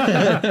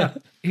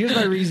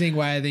my reasoning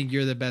why I think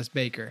you're the best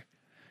baker.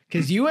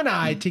 Because you and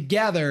I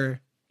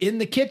together in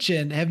the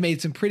kitchen have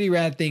made some pretty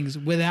rad things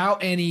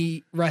without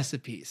any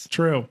recipes.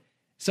 True.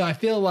 So I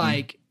feel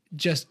like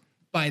just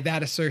by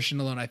that assertion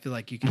alone, I feel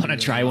like you can Want to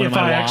do try it. one of If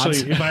my I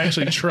wads?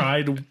 actually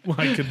tried,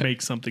 I could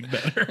make something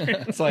better.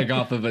 It's like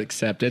off of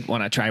accepted.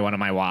 Want to try one of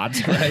my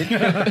wads?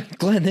 Right?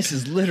 Glenn, this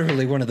is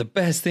literally one of the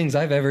best things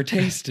I've ever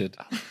tasted.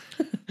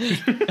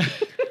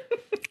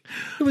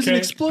 It was an Okay.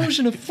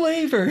 explosion of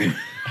flavor.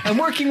 I'm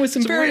working with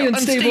some very real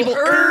unstable unstable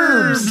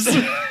herbs.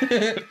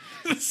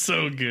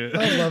 So good.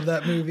 I love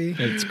that movie.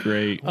 It's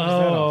great.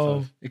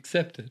 Oh,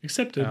 Accepted.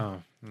 accepted.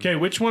 Oh. Okay,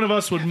 which one of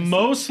us would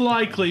most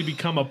likely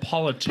become a Put it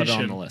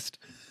politician? on the list.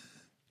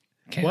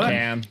 What?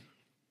 Cam.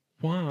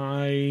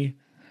 Why?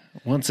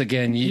 Once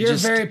again, You're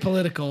very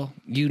political.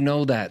 you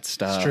know that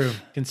stuff. It's true.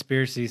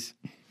 Conspiracies.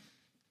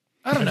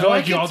 I don't I know. feel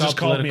like you could- all just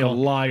called me a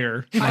political.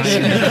 liar.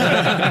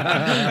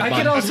 I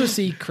could also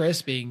see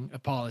Chris being a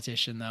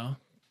politician, though.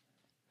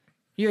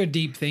 You're a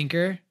deep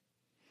thinker.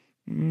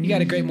 You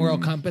got a great moral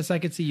compass. I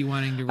could see you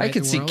wanting to. I Right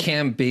could the see world.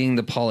 Cam being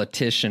the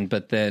politician,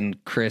 but then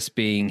Chris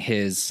being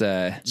his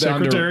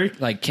Secretary?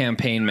 like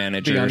campaign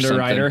manager The or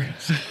underwriter.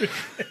 something.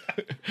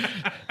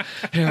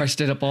 Here, I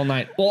stayed up all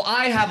night. Well,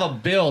 I have a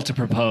bill to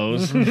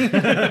propose.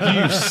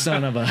 You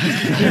son of a.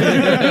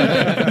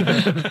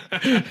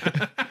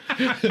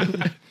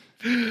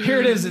 Here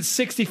it is. It's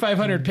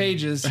 6,500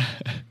 pages.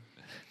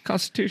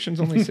 Constitution's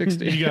only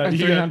 60. You got, or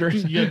you, 300.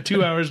 got, you got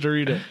 2 hours to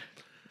read it.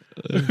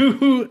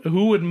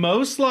 Who would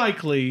most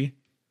likely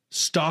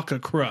stalk a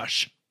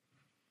crush?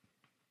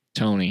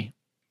 Tony.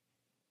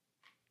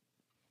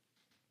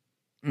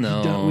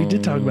 No, We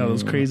did talk about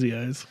those crazy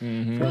eyes for a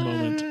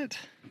moment.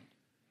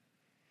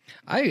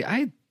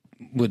 I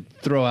would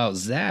throw out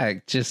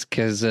Zach just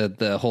because of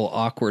the whole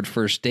awkward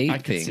first date I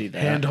can thing. see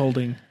that. Hand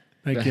holding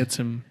that gets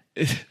him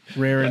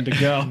raring to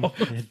go.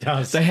 It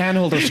does. The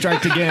handholder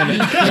striked again.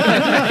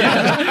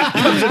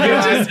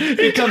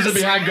 He comes in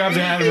behind, grabs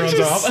her hand, and runs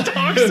off.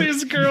 Stalks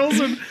these girls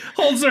and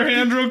holds their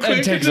hand real quick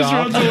and takes just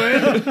off. runs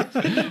away.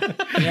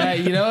 Yeah,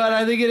 you know what?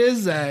 I think it is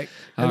Zach.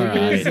 I think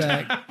it is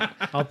Zach.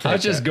 I'll take I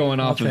was just that. going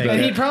off of take that.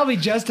 And he'd probably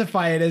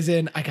justify it as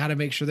in, I got to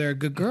make sure they're a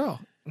good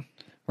girl.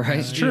 Right?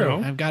 It's true.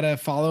 I've got to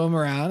follow them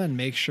around and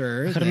make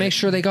sure. Got to that- make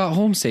sure they got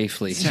home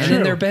safely and true.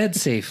 in their bed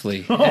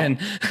safely. And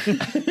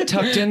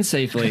Tucked in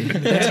safely.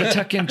 That's a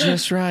tuck in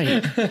just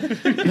right.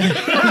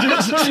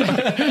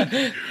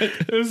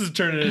 This is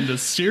turning into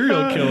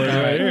serial killer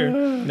right here.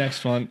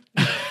 Next one.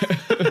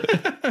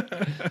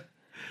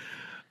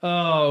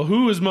 Oh,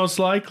 who is most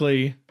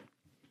likely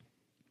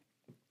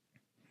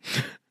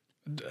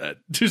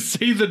to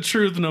say the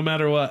truth no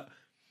matter what?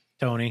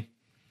 Tony.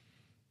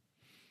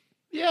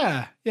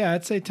 Yeah,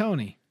 I'd say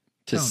Tony.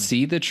 to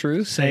see the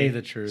truth. Say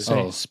the truth. Say,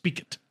 Oh. speak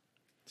it.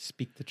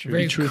 Speak the truth.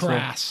 Very Truthful.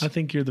 crass. I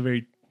think you're the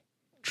very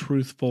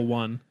truthful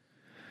one.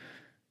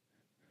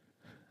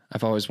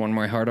 I've always worn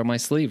my heart on my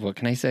sleeve. What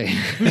can I say?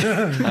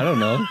 I don't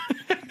know.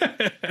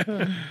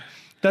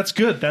 That's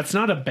good. That's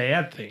not a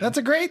bad thing. That's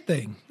a great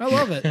thing. I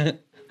love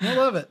it. I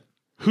love it.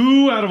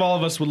 Who out of all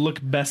of us would look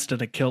best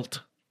in a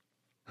kilt?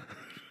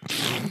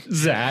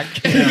 Zach.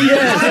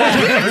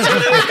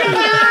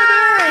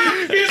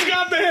 He's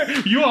got the hair.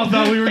 You all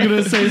thought we were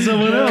gonna say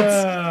someone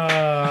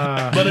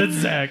else, but it's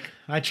Zach.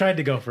 I tried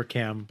to go for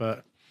Cam,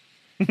 but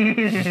I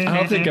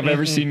don't think I've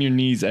ever seen your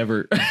knees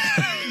ever.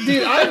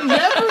 Dude, I've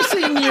never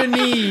seen your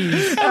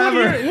knees.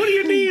 What do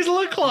your knees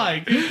look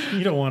like?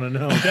 you don't want to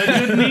know. Got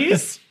good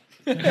knees?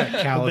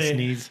 Callous They-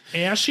 knees.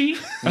 Ashy?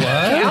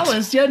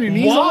 Callus, you had your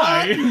knees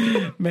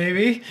Why?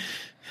 Maybe.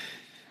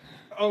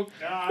 Oh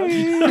God!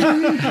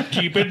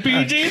 Keep it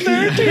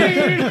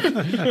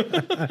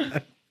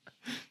PG-13.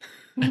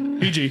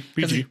 PG.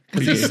 Because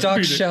he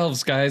stocks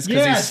shelves, guys.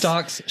 Because he Yes.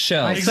 stocks I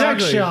shelves.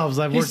 Exactly. stock shelves.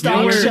 I've worked stocked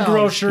in the shelves. You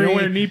grocery. don't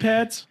wear knee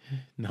pads?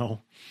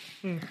 No,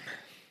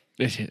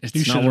 It's You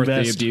not should worth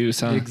invest. the abuse,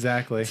 huh?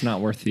 exactly. It's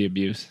not worth the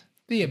abuse.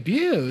 The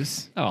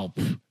abuse. Oh,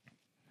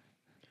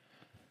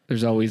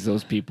 there's always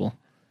those people.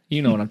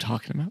 You know what I'm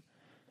talking about.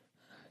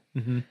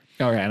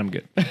 All right, I'm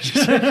good.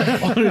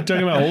 You're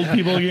talking about old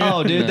people again?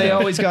 Oh, dude, they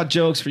always got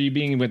jokes for you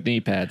being with knee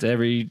pads.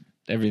 Everywhere.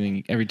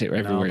 you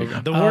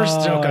go. The worst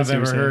Oh, joke I I've see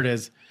what ever you're heard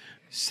is,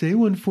 "Say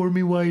one for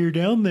me while you're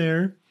down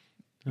there."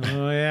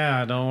 Oh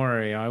yeah, don't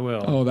worry, I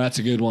will. Oh, that's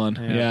a good one.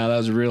 Yeah, that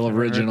was real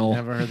original.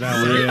 Never heard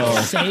that one. Real.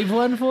 Save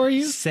one for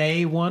you?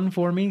 Say one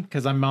for me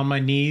because I'm on my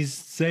knees.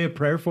 Say a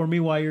prayer for me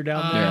while you're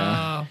down there.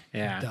 Yeah.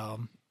 Yeah.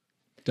 Dumb.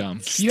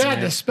 Dumb. You had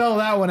to spell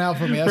that one out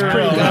for me. That's We're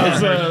pretty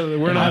not, dumb.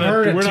 we're not, I've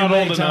heard it we're too not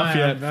many old enough times.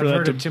 yet I've for heard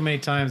that it to. too many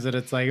times that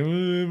it's like, I've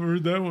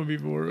heard that one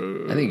before.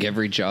 I think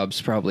every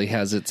job's probably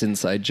has its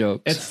inside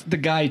jokes. It's the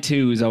guy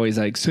too who's always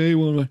like, say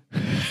one.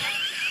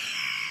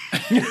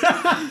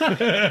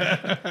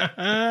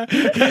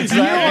 It's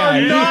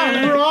that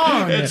not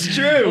wrong. It's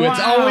true. It's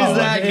always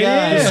that it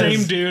guy. is.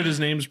 Same dude. His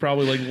name's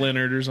probably like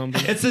Leonard or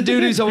something. It's the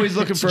dude who's always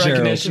looking for Gerald.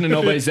 recognition and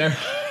nobody's there.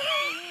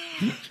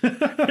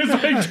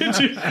 It's like, did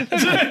you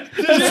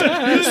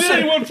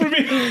say one for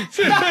me?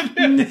 Say one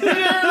for me.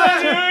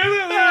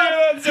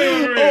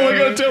 Oh, I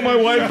gotta tell my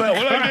wife that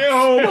when I get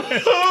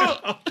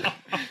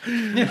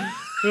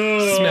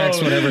home.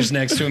 Smacks whatever's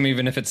next to him,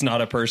 even if it's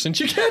not a person.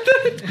 You get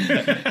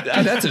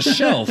that? That's a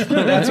shelf.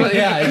 That's what.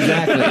 Yeah,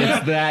 exactly.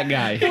 It's that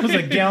guy. It was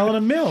a gallon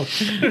of milk.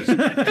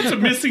 It's a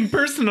missing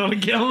person on a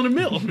gallon of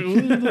milk.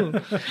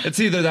 It's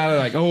either that or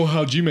like, oh,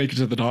 how'd you make it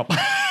to the top?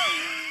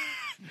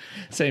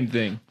 Same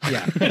thing.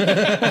 Yeah.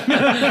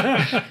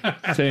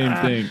 Same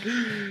thing.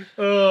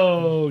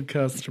 Oh,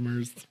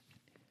 customers.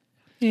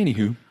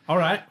 Anywho, All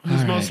right.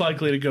 Who's most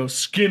likely to go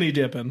skinny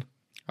dipping?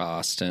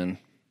 Austin.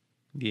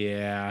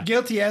 Yeah.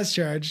 Guilty as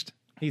charged.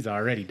 He's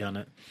already done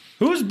it.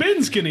 Who's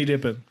been skinny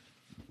dipping?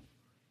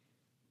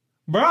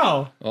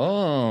 Bro,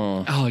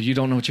 Oh, Oh, you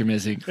don't know what you're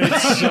missing.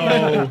 it's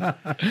so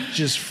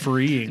just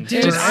freeing.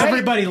 Dude, For I-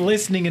 everybody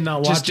listening and not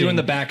watching. Just doing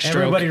the backstroke.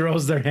 Everybody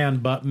rolls their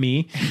hand but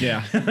me.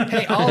 Yeah.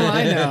 Hey, all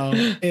I know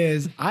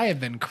is I have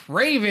been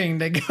craving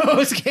to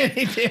go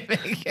skinny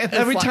dipping.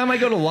 Every time I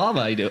go to lava,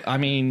 I do. I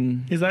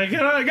mean, He's like,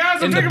 guys,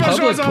 I'm in the taking my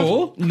public shorts off.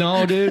 pool?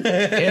 No, dude.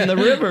 In the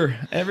river.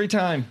 Every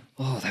time.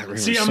 oh, that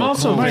river's See, I'm so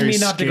also cold. Remind very me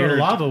not to go to scared.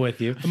 lava with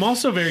you. I'm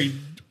also very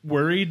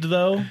worried,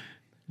 though.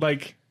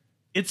 Like,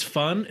 it's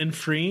fun and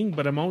freeing,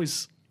 but I'm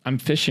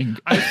fishing.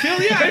 I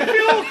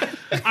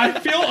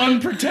feel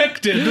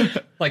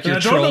unprotected. Like And you're I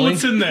don't know trolling.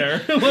 what's in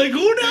there. Like,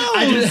 who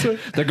knows?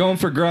 They're going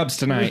for grubs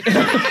tonight.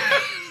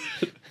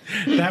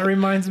 That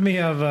reminds me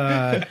of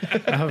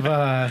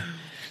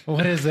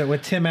what is it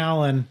with Tim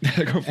Allen?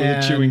 They're going for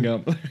and the chewing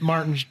gum.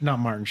 Martin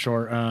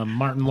Short,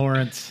 Martin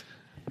Lawrence,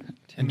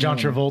 and John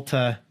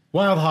Travolta.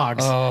 Wild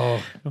Hogs,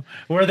 Oh,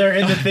 where they're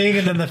in the thing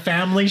and then the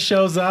family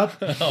shows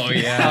up. oh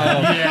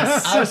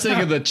yeah. I was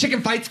thinking the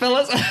chicken fights,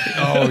 fellas.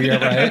 Oh, you're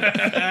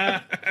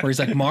right. Where he's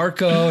like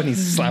Marco, and he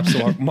slaps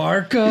the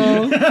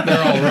Marco.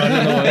 They're all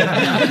running away.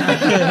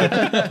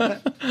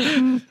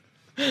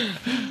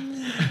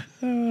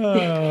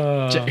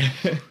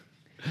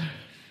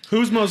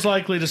 Who's most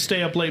likely to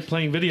stay up late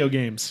playing video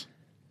games?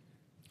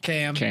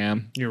 Cam.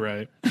 Cam. You're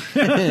right.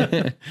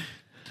 I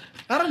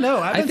don't know.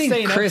 I've I been think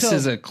staying Chris up till,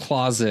 is a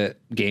closet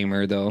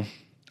gamer, though.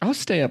 I'll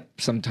stay up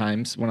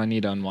sometimes when I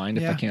need to unwind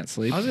if I can't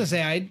sleep. I was gonna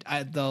say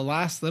I the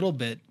last little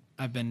bit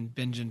I've been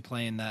binging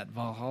playing that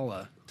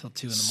Valhalla till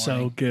 2 in the So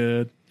morning.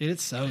 good. Dude,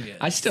 it's so good.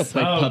 I still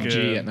play So PUBG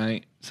good. at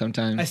night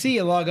sometimes. I see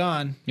you log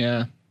on.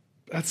 Yeah.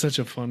 That's such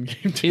a fun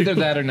game, too. Either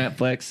that or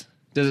Netflix.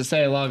 Does it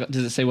say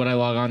Does it say what I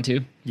log on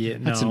to? Yeah,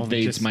 That no,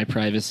 invades just- my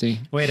privacy.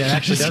 Wait, it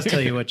actually does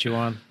tell you what you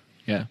want.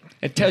 Yeah.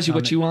 It tells you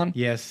what you want.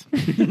 Yes.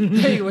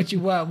 Tell you what you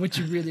want, what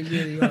you really,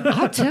 really want.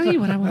 I'll tell you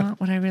what I want,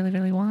 what I really,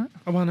 really want.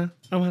 I wanna.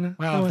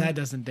 Wow, if that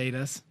doesn't date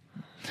us.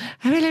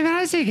 I really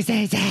want to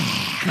say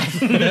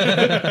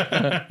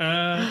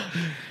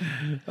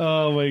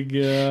Oh my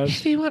gosh.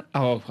 if you want.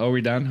 Oh, are we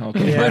done?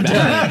 Okay.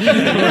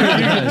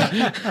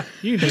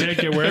 You can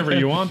take it wherever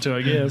you want to,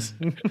 I guess.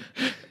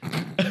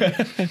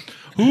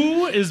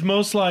 Who is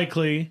most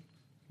likely,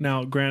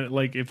 now granted,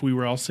 like if we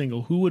were all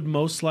single, who would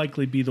most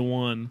likely be the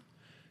one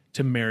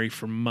to marry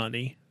for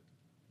money?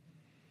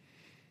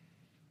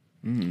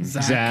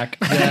 Zach.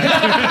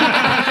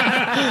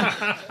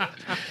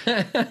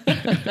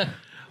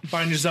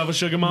 Find yourself a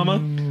sugar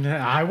mama?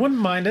 I wouldn't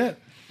mind it.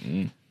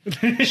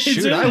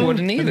 Shoot, I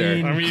wouldn't either.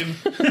 I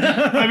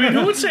mean,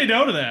 who would say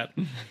no to that?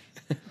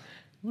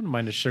 Wouldn't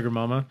mind a sugar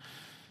mama.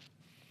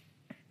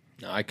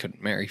 No, I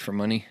couldn't marry for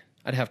money.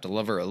 I'd have to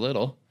love her a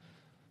little.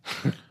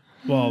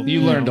 Well,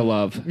 You learn to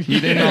love. You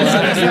didn't know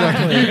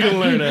that. you can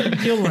learn it.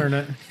 You'll learn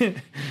it.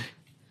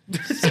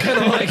 It's kind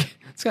of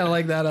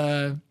like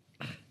that.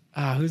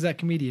 Who's that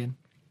comedian?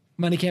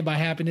 Money can't buy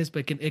happiness,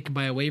 but it can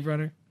buy a wave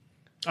runner.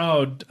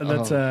 Oh,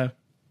 that's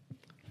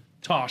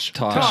Tosh.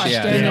 Tosh,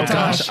 yeah. Daniel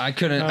Gosh, Tosh. I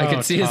couldn't. I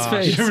could see his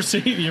Tosh. face.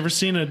 You ever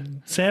seen a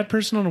sad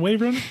person on a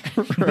wave runner?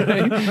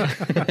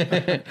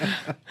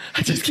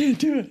 I just can't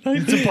do it.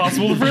 It's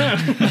impossible to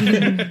friend.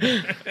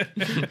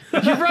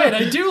 You're right.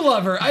 I do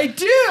love her. I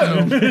do.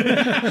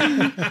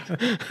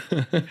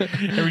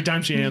 Every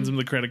time she hands him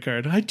the credit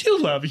card, I do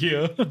love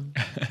you.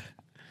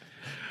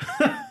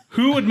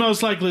 Who would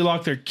most likely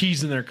lock their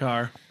keys in their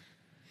car?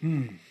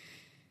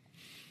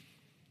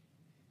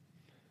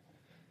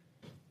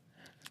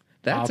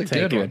 That's I'll a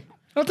take good it. one.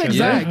 I'll take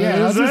Zach. Yeah,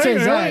 I was gonna say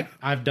Zach.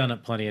 I've done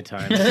it plenty of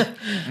times.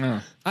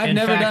 I've In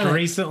never fact, done it.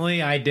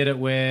 recently I did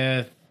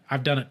it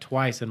I've done it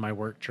twice in my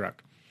work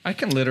truck. I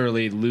can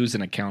literally lose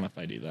an account if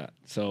I do that.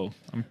 So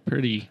I'm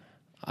pretty.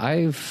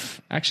 I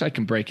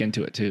can break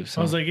into it too.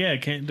 So I was like, yeah,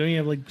 don't you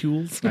have like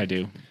tools? I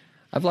do,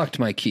 I've locked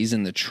my keys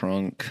in the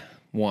trunk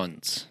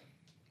once.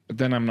 but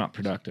then I'm not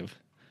productive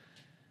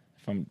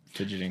if I'm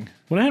fidgeting.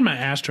 When I had my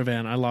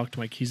Astrovan, I locked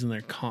my keys in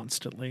there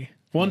constantly.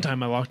 One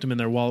time I locked them in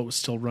there while it was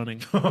still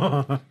running.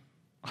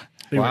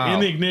 They were Wow. in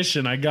the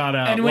ignition. I got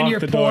out. And when locked you're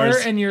the poor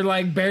doors. and you're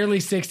like barely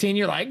 16,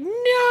 you're like, no.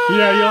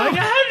 Yeah, you're like,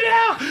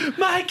 oh no,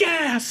 my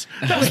gas.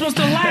 That was supposed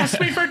to last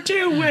me for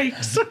 2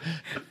 weeks.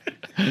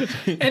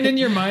 And in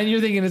your mind,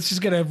 you're thinking it's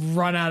just gonna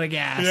run out of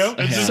gas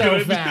It's just so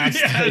gonna- fast.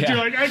 Yeah, you're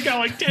like, I got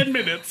like 10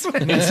 minutes.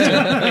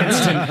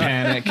 Instant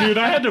panic. Dude,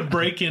 I had to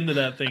break into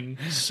that thing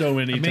so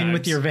many times. I mean,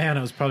 with your van,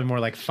 it was probably more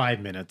like 5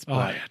 minutes. Oh,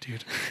 But yeah,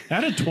 dude. I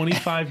had a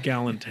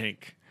 25-gallon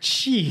tank.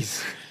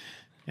 jeez.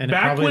 And it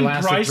Back probably when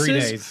lasted 3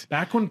 days.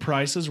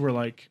 prices were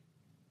like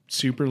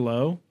super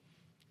low,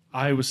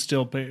 I was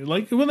still paying,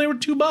 like when they were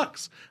 $2, I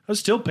was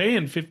still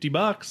paying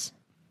 $50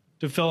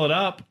 to fill it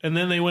up. And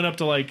then they went up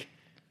to like,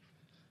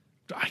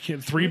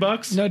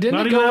 $3. No, didn't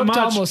Not it even go that up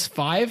to much. almost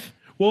 5?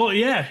 Well,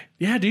 yeah,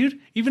 dude.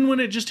 Even when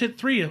it just hit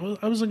 3,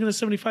 I was looking at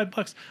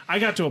 $75. I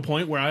got to a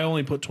point where I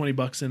only put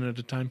 $20 in at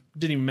a time. I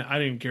didn't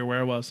even care where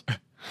I was.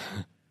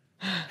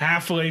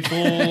 Halfway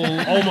full,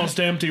 almost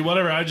empty,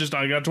 whatever. I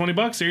got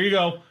 $20. Here you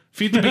go.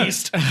 Feed the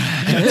beast.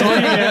 That's all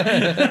you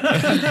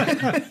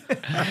get.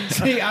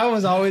 See, I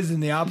was always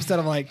in the opposite.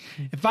 I'm like,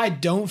 if I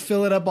don't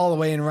fill it up all the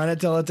way and run it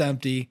till it's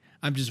empty,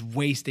 I'm just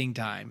wasting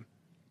time.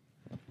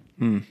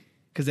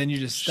 Because then you're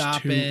just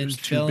stopping, it's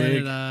too filling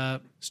big. it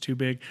up. It's too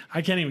big.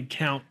 I can't even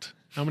count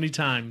how many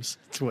times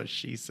That's what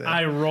she said.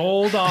 I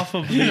rolled off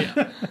of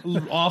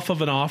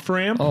an off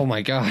ramp. Oh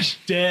my gosh.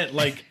 Dead,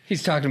 like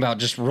He's talking about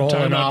just talking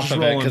rolling about off just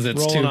of it because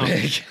it's too rolling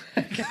big.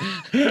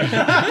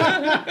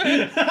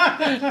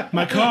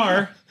 my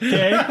car.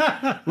 Okay,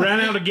 ran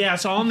out of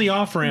gas on the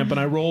off ramp, and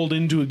I rolled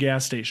into a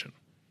gas station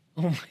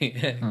Oh my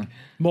heck.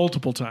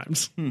 multiple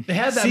times. It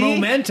had that See?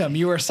 momentum.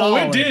 You were Oh,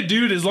 solid. it did,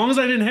 dude. As long as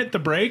I didn't hit the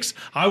brakes,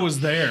 I was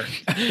there.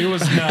 It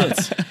was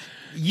nuts.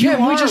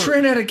 Yeah, we just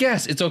ran out of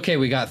gas. It's okay.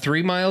 We got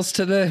 3 miles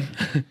to the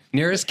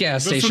nearest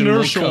gas This station. We'll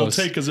inertia will coast.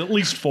 take us at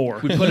least 4.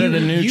 Put it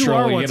in you neutral.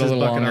 are We what's get a his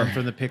little bucket longer. arm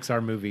from the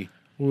Pixar movie.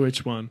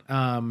 Which one?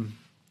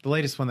 The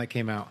latest one that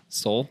came out.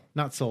 Soul.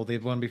 Not Soul, the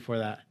one before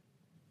that.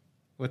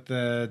 With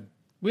the...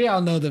 We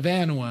all know the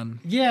van one.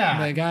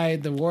 Yeah. The guy,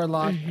 the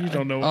warlock. You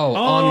don't know. Oh,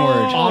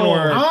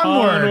 Onward.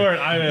 Onward.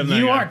 I am that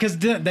You guy. are, because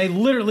they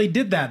literally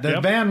did that. The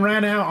Yep. van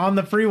ran out on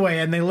the freeway,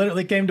 and they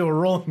literally came to a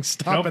rolling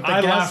stop Nope, at the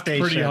I gas laughed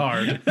station. pretty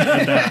hard. at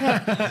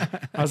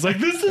that. I was like,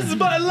 "This is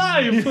my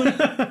life."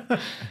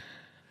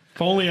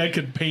 If only I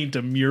could paint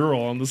a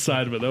mural on the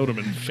side of it. That would have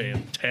been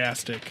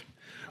fantastic.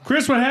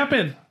 Chris, what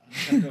happened?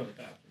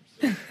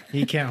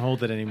 He can't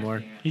hold it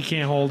anymore. He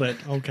can't hold it.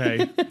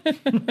 Okay.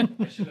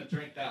 I should have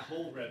drank that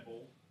whole Red Bull.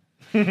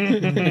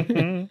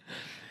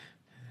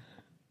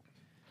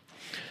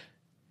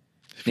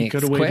 Next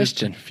Could have waited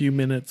question. a few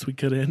minutes. We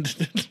could have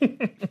ended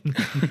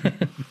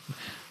it.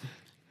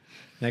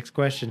 Next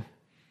question.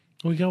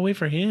 We gotta wait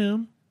for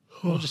him.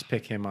 We'll just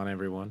pick him on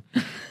everyone.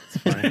 It's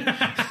fine.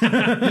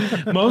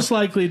 Most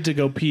likely to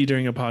go pee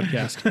during a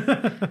podcast.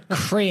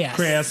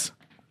 Chris.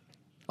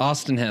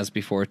 Austin has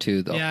before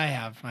too, though. Yeah, I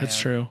have. That's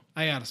true.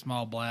 I got a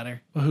small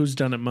bladder. Well, who's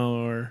done it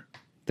more?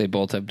 They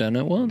both have done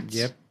it once.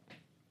 Yep.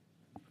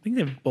 I think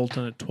they've both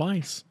done it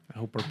twice. I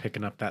hope we're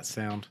picking up that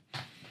sound.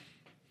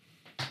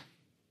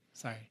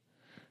 Sorry.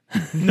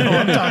 No,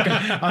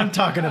 I'm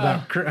talking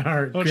about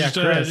Chris. Just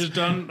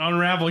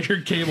unravel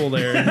your cable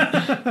there.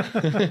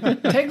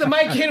 Take the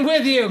mic in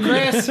with you,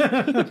 Chris.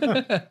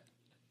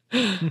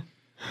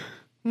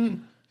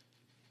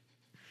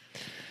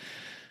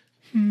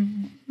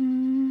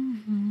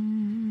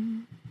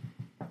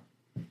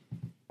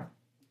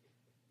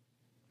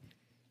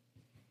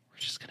 We're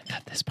just going to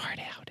cut this part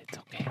out. It's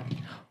okay.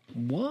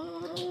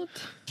 What?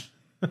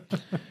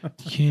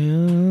 Yeah.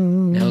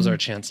 Now's our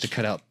chance to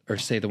cut out or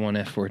say the one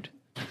F word.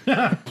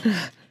 Cut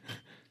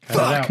it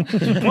out.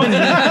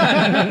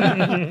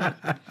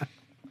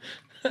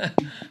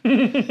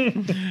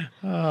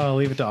 Oh,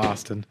 leave it to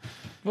Austin.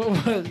 What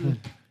was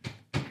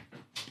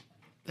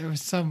there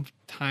was some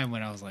time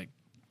when I was like,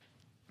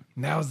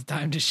 now's the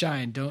time to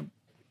shine.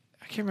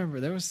 I can't remember.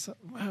 There was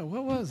wow,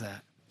 what was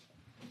that?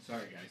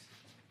 Sorry, guys.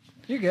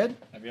 You're good.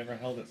 Have you ever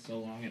held it so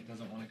long it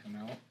doesn't want to come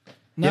out?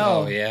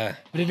 No. Oh, yeah.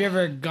 But have you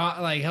ever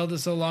held it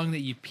so long that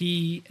you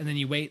pee and then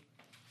you wait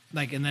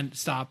and then it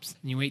stops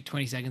and you wait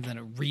 20 seconds and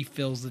it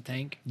refills the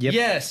tank? Yep.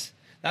 Yes.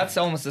 That's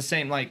almost the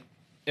same. Like,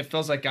 it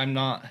feels like I'm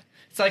not.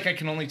 It's like I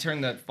can only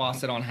turn the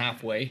faucet on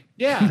halfway.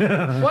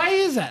 Yeah. Why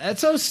is that?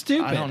 That's so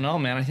stupid. I don't know,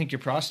 man. I think your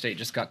prostate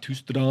just got too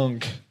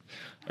strong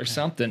or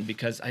something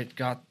because I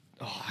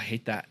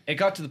hate that. It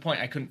got to the point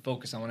I couldn't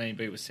focus on what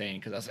anybody was saying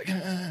because I was like,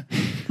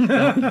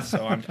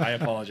 so I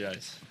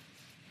apologize.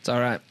 It's all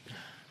right.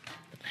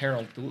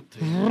 Harold,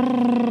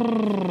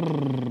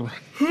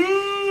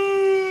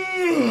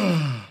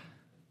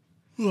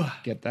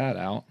 get that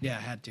out. Yeah,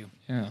 I had to.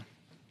 Yeah.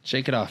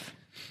 Shake it off.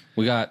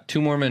 We got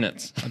 2 more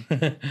minutes. Just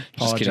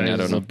Apologize. kidding. I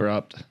don't know.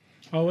 Abrupt.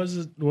 Oh, is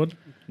it what?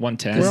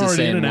 110. We're This is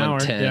already in saying an hour.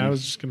 110. Yeah, I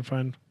was just gonna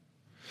find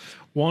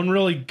one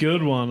really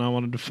good one I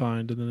wanted to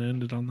find, and then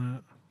ended on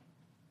that.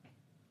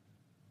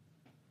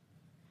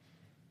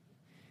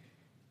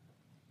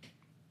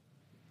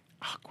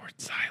 Awkward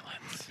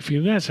silence. If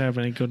you guys have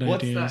any good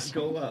What's ideas, that?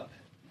 Go up.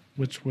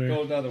 which way?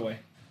 Go the other way.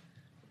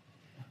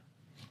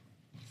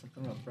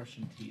 Something about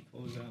brushing teeth.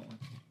 What was that one?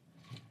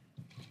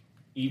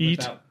 Eat.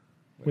 Without.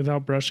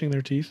 Without brushing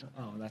their teeth?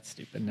 Oh, that's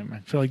stupid. Never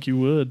mind. I feel like you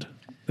would.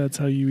 That's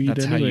how you eat.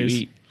 That's how you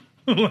anyways. eat.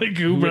 Like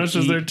who would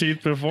brushes their eat-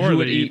 teeth before Who they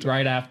would eat? eat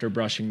right after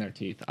brushing their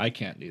teeth? I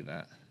can't do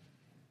that.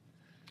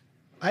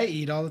 I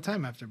eat all the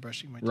time after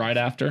brushing my teeth. Right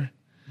after?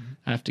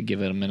 I have to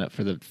give it a minute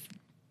for the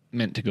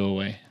mint to go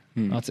away.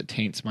 Else it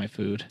taints my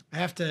food.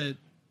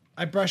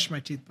 I brush my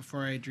teeth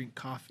before I drink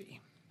coffee.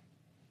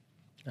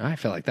 I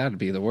feel like that would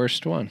be the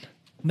worst one.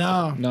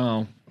 No.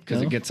 No,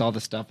 because No? it gets all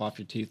the stuff off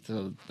your teeth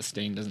so the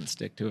stain doesn't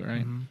stick to it,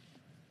 right?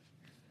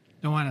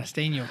 Don't want to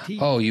stain your teeth.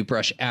 Oh, you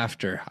brush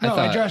after. no,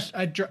 I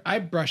thought. I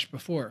brush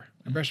before.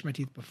 I brush my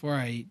teeth before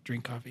I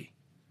drink coffee.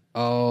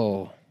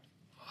 Oh,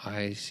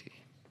 I see.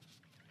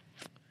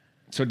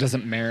 So it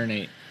doesn't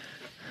marinate.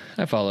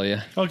 I follow you.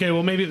 Okay,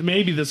 well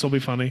maybe this will be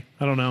funny.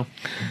 I don't know.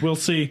 We'll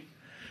see.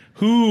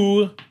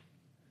 Who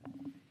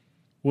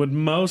would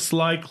most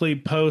likely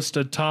post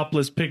a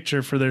topless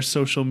picture for their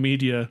social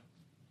media?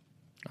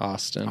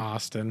 Austin.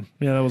 Austin.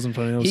 Yeah, that wasn't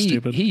funny. That was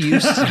stupid. He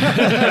used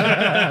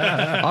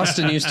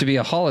Austin used to be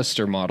a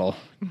Hollister model.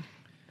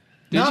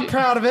 Not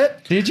proud of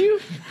it. Did you?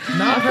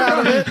 Not proud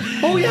of it.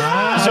 Oh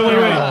yeah. So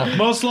wait.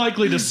 Most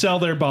likely to sell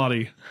their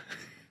body.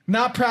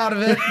 Not proud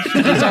of it.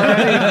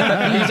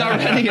 He's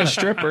already a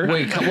stripper.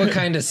 Wait, what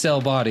kind of sell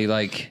body?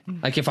 Like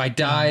if I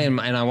die and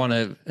I want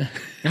to.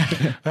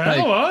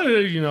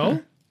 You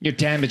know. You're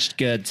damaged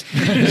goods.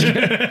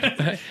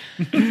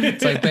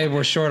 It's like, babe,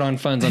 we're short on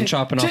funds. I'm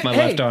chopping off my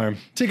Hey, left arm.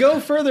 To go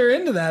further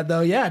into that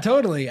though, yeah,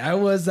 totally. I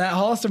was that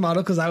Hollister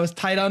model because I was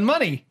tight on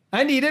money.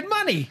 I needed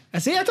money. I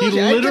told He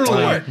you, I get to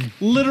work.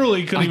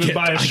 literally couldn't even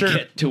buy a I shirt.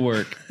 get to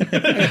work.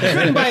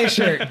 Couldn't buy a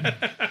shirt.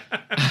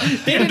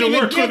 They didn't to even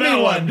work give me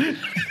without one.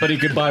 But he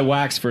could buy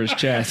wax for his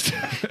chest.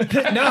 No,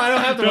 I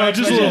don't have to No, buy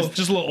just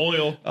a little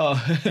oil.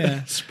 Oh,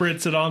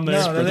 Spritz it on there.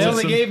 No, spritz they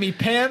only some- gave me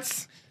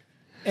pants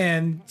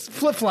and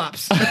flip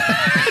flops. Pants,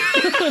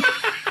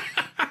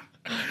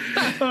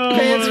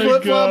 my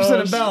flip flops, and a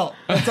gosh. belt.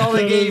 That's all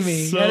they That gave is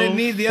me. so I didn't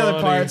need the other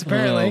funny. parts,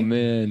 apparently. Oh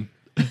man.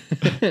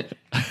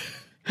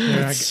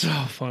 That's so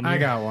funny. I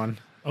got one.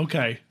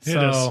 Okay. Hit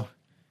us. So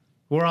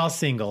we're all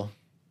single.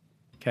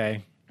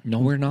 Okay. no,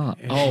 we're not.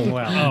 Oh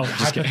well.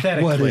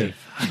 Hypothetically.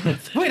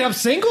 Wait, I'm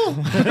single?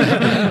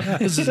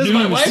 This is Does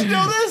my news. wife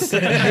know this?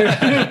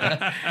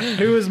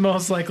 Who is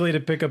most likely to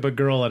pick up a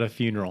girl at a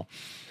funeral?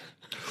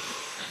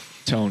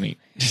 Tony.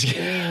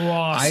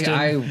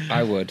 Austin.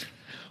 I would.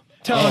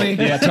 Tony.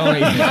 Yeah, Tony.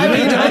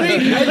 I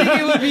think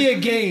it would be a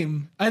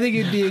game. I think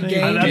it'd be a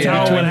game. That's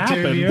how it would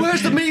happen.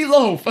 Where's the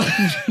meatloaf?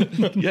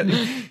 Yeah,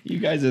 you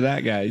guys are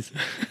that guys.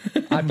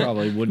 I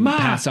probably wouldn't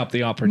pass up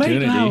the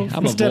opportunity. I'm a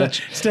Instead of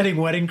vulture. studying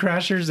Wedding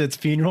Crashers, it's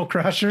Funeral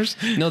Crashers.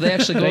 No, they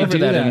actually go They over do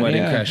that in that,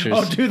 Wedding yeah. Crashers.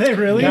 Oh, do they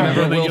really? Yeah.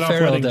 Remember they Will get off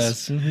Ferrell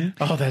weddings. does.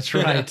 Oh, that's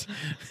right.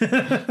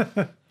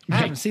 I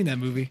haven't seen that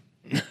movie.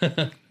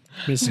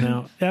 Missing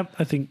out. Yep,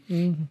 I think.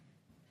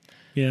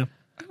 Yeah.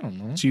 I don't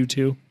know. It's you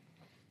too.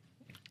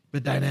 The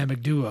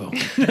dynamic duo.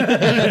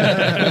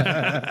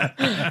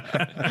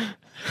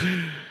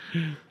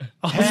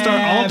 I'll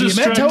Have you met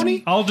distract,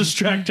 Tony? I'll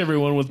distract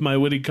everyone with my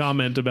witty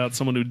comment about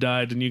someone who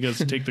died, and you guys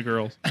take the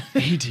girls.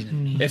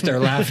 If they're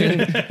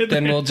laughing,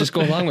 then we'll just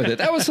go along with it.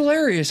 That was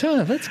hilarious,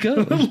 huh? Let's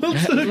go.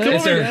 If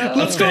they're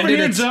Let's go over offended,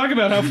 here and it's- talk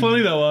about how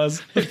funny that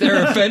was. if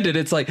they're offended,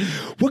 it's like,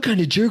 what kind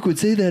of jerk would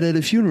say that at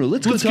a funeral?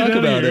 Let's go talk get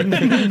about out it.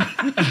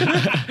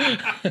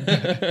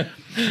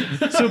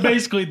 of So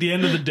basically, at the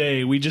end of the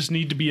day, we just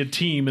need to be a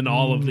team in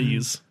all of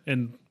these,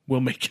 and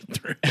we'll make it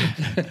through.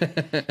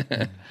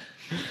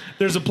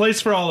 There's a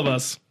place for all of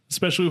us,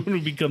 especially when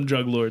we become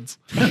drug lords.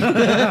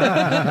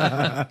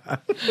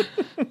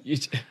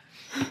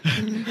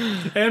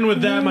 And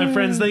with that, my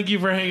friends, thank you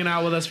for hanging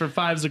out with us for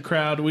Five's a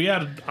Crowd.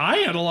 I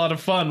had a lot of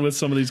fun with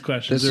some of these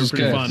questions. This They were was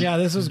pretty good. fun. Yeah,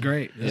 this was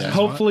great. This was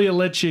Hopefully it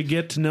lets you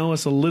get to know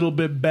us a little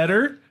bit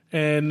better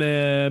and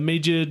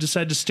made you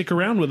decide to stick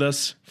around with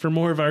us for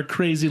more of our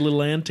crazy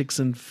little antics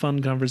and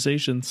fun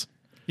conversations.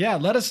 Yeah,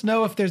 let us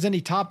know if there's any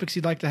topics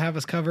you'd like to have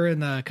us cover in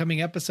the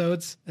coming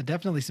episodes.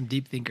 Definitely some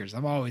deep thinkers.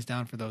 I'm always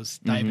down for those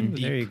diving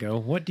deep. There you go.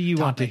 What do you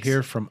want to topics.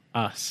 hear from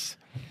us?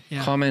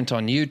 Yeah. Comment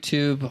on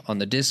YouTube, on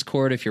the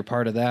Discord if you're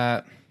part of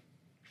that.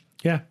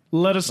 Yeah,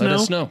 let us Let know.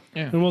 us know.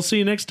 And we'll see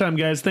you next time,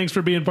 guys. Thanks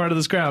for being part of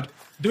this crowd.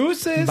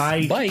 Deuces.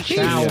 Bye. Bye.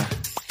 Ciao.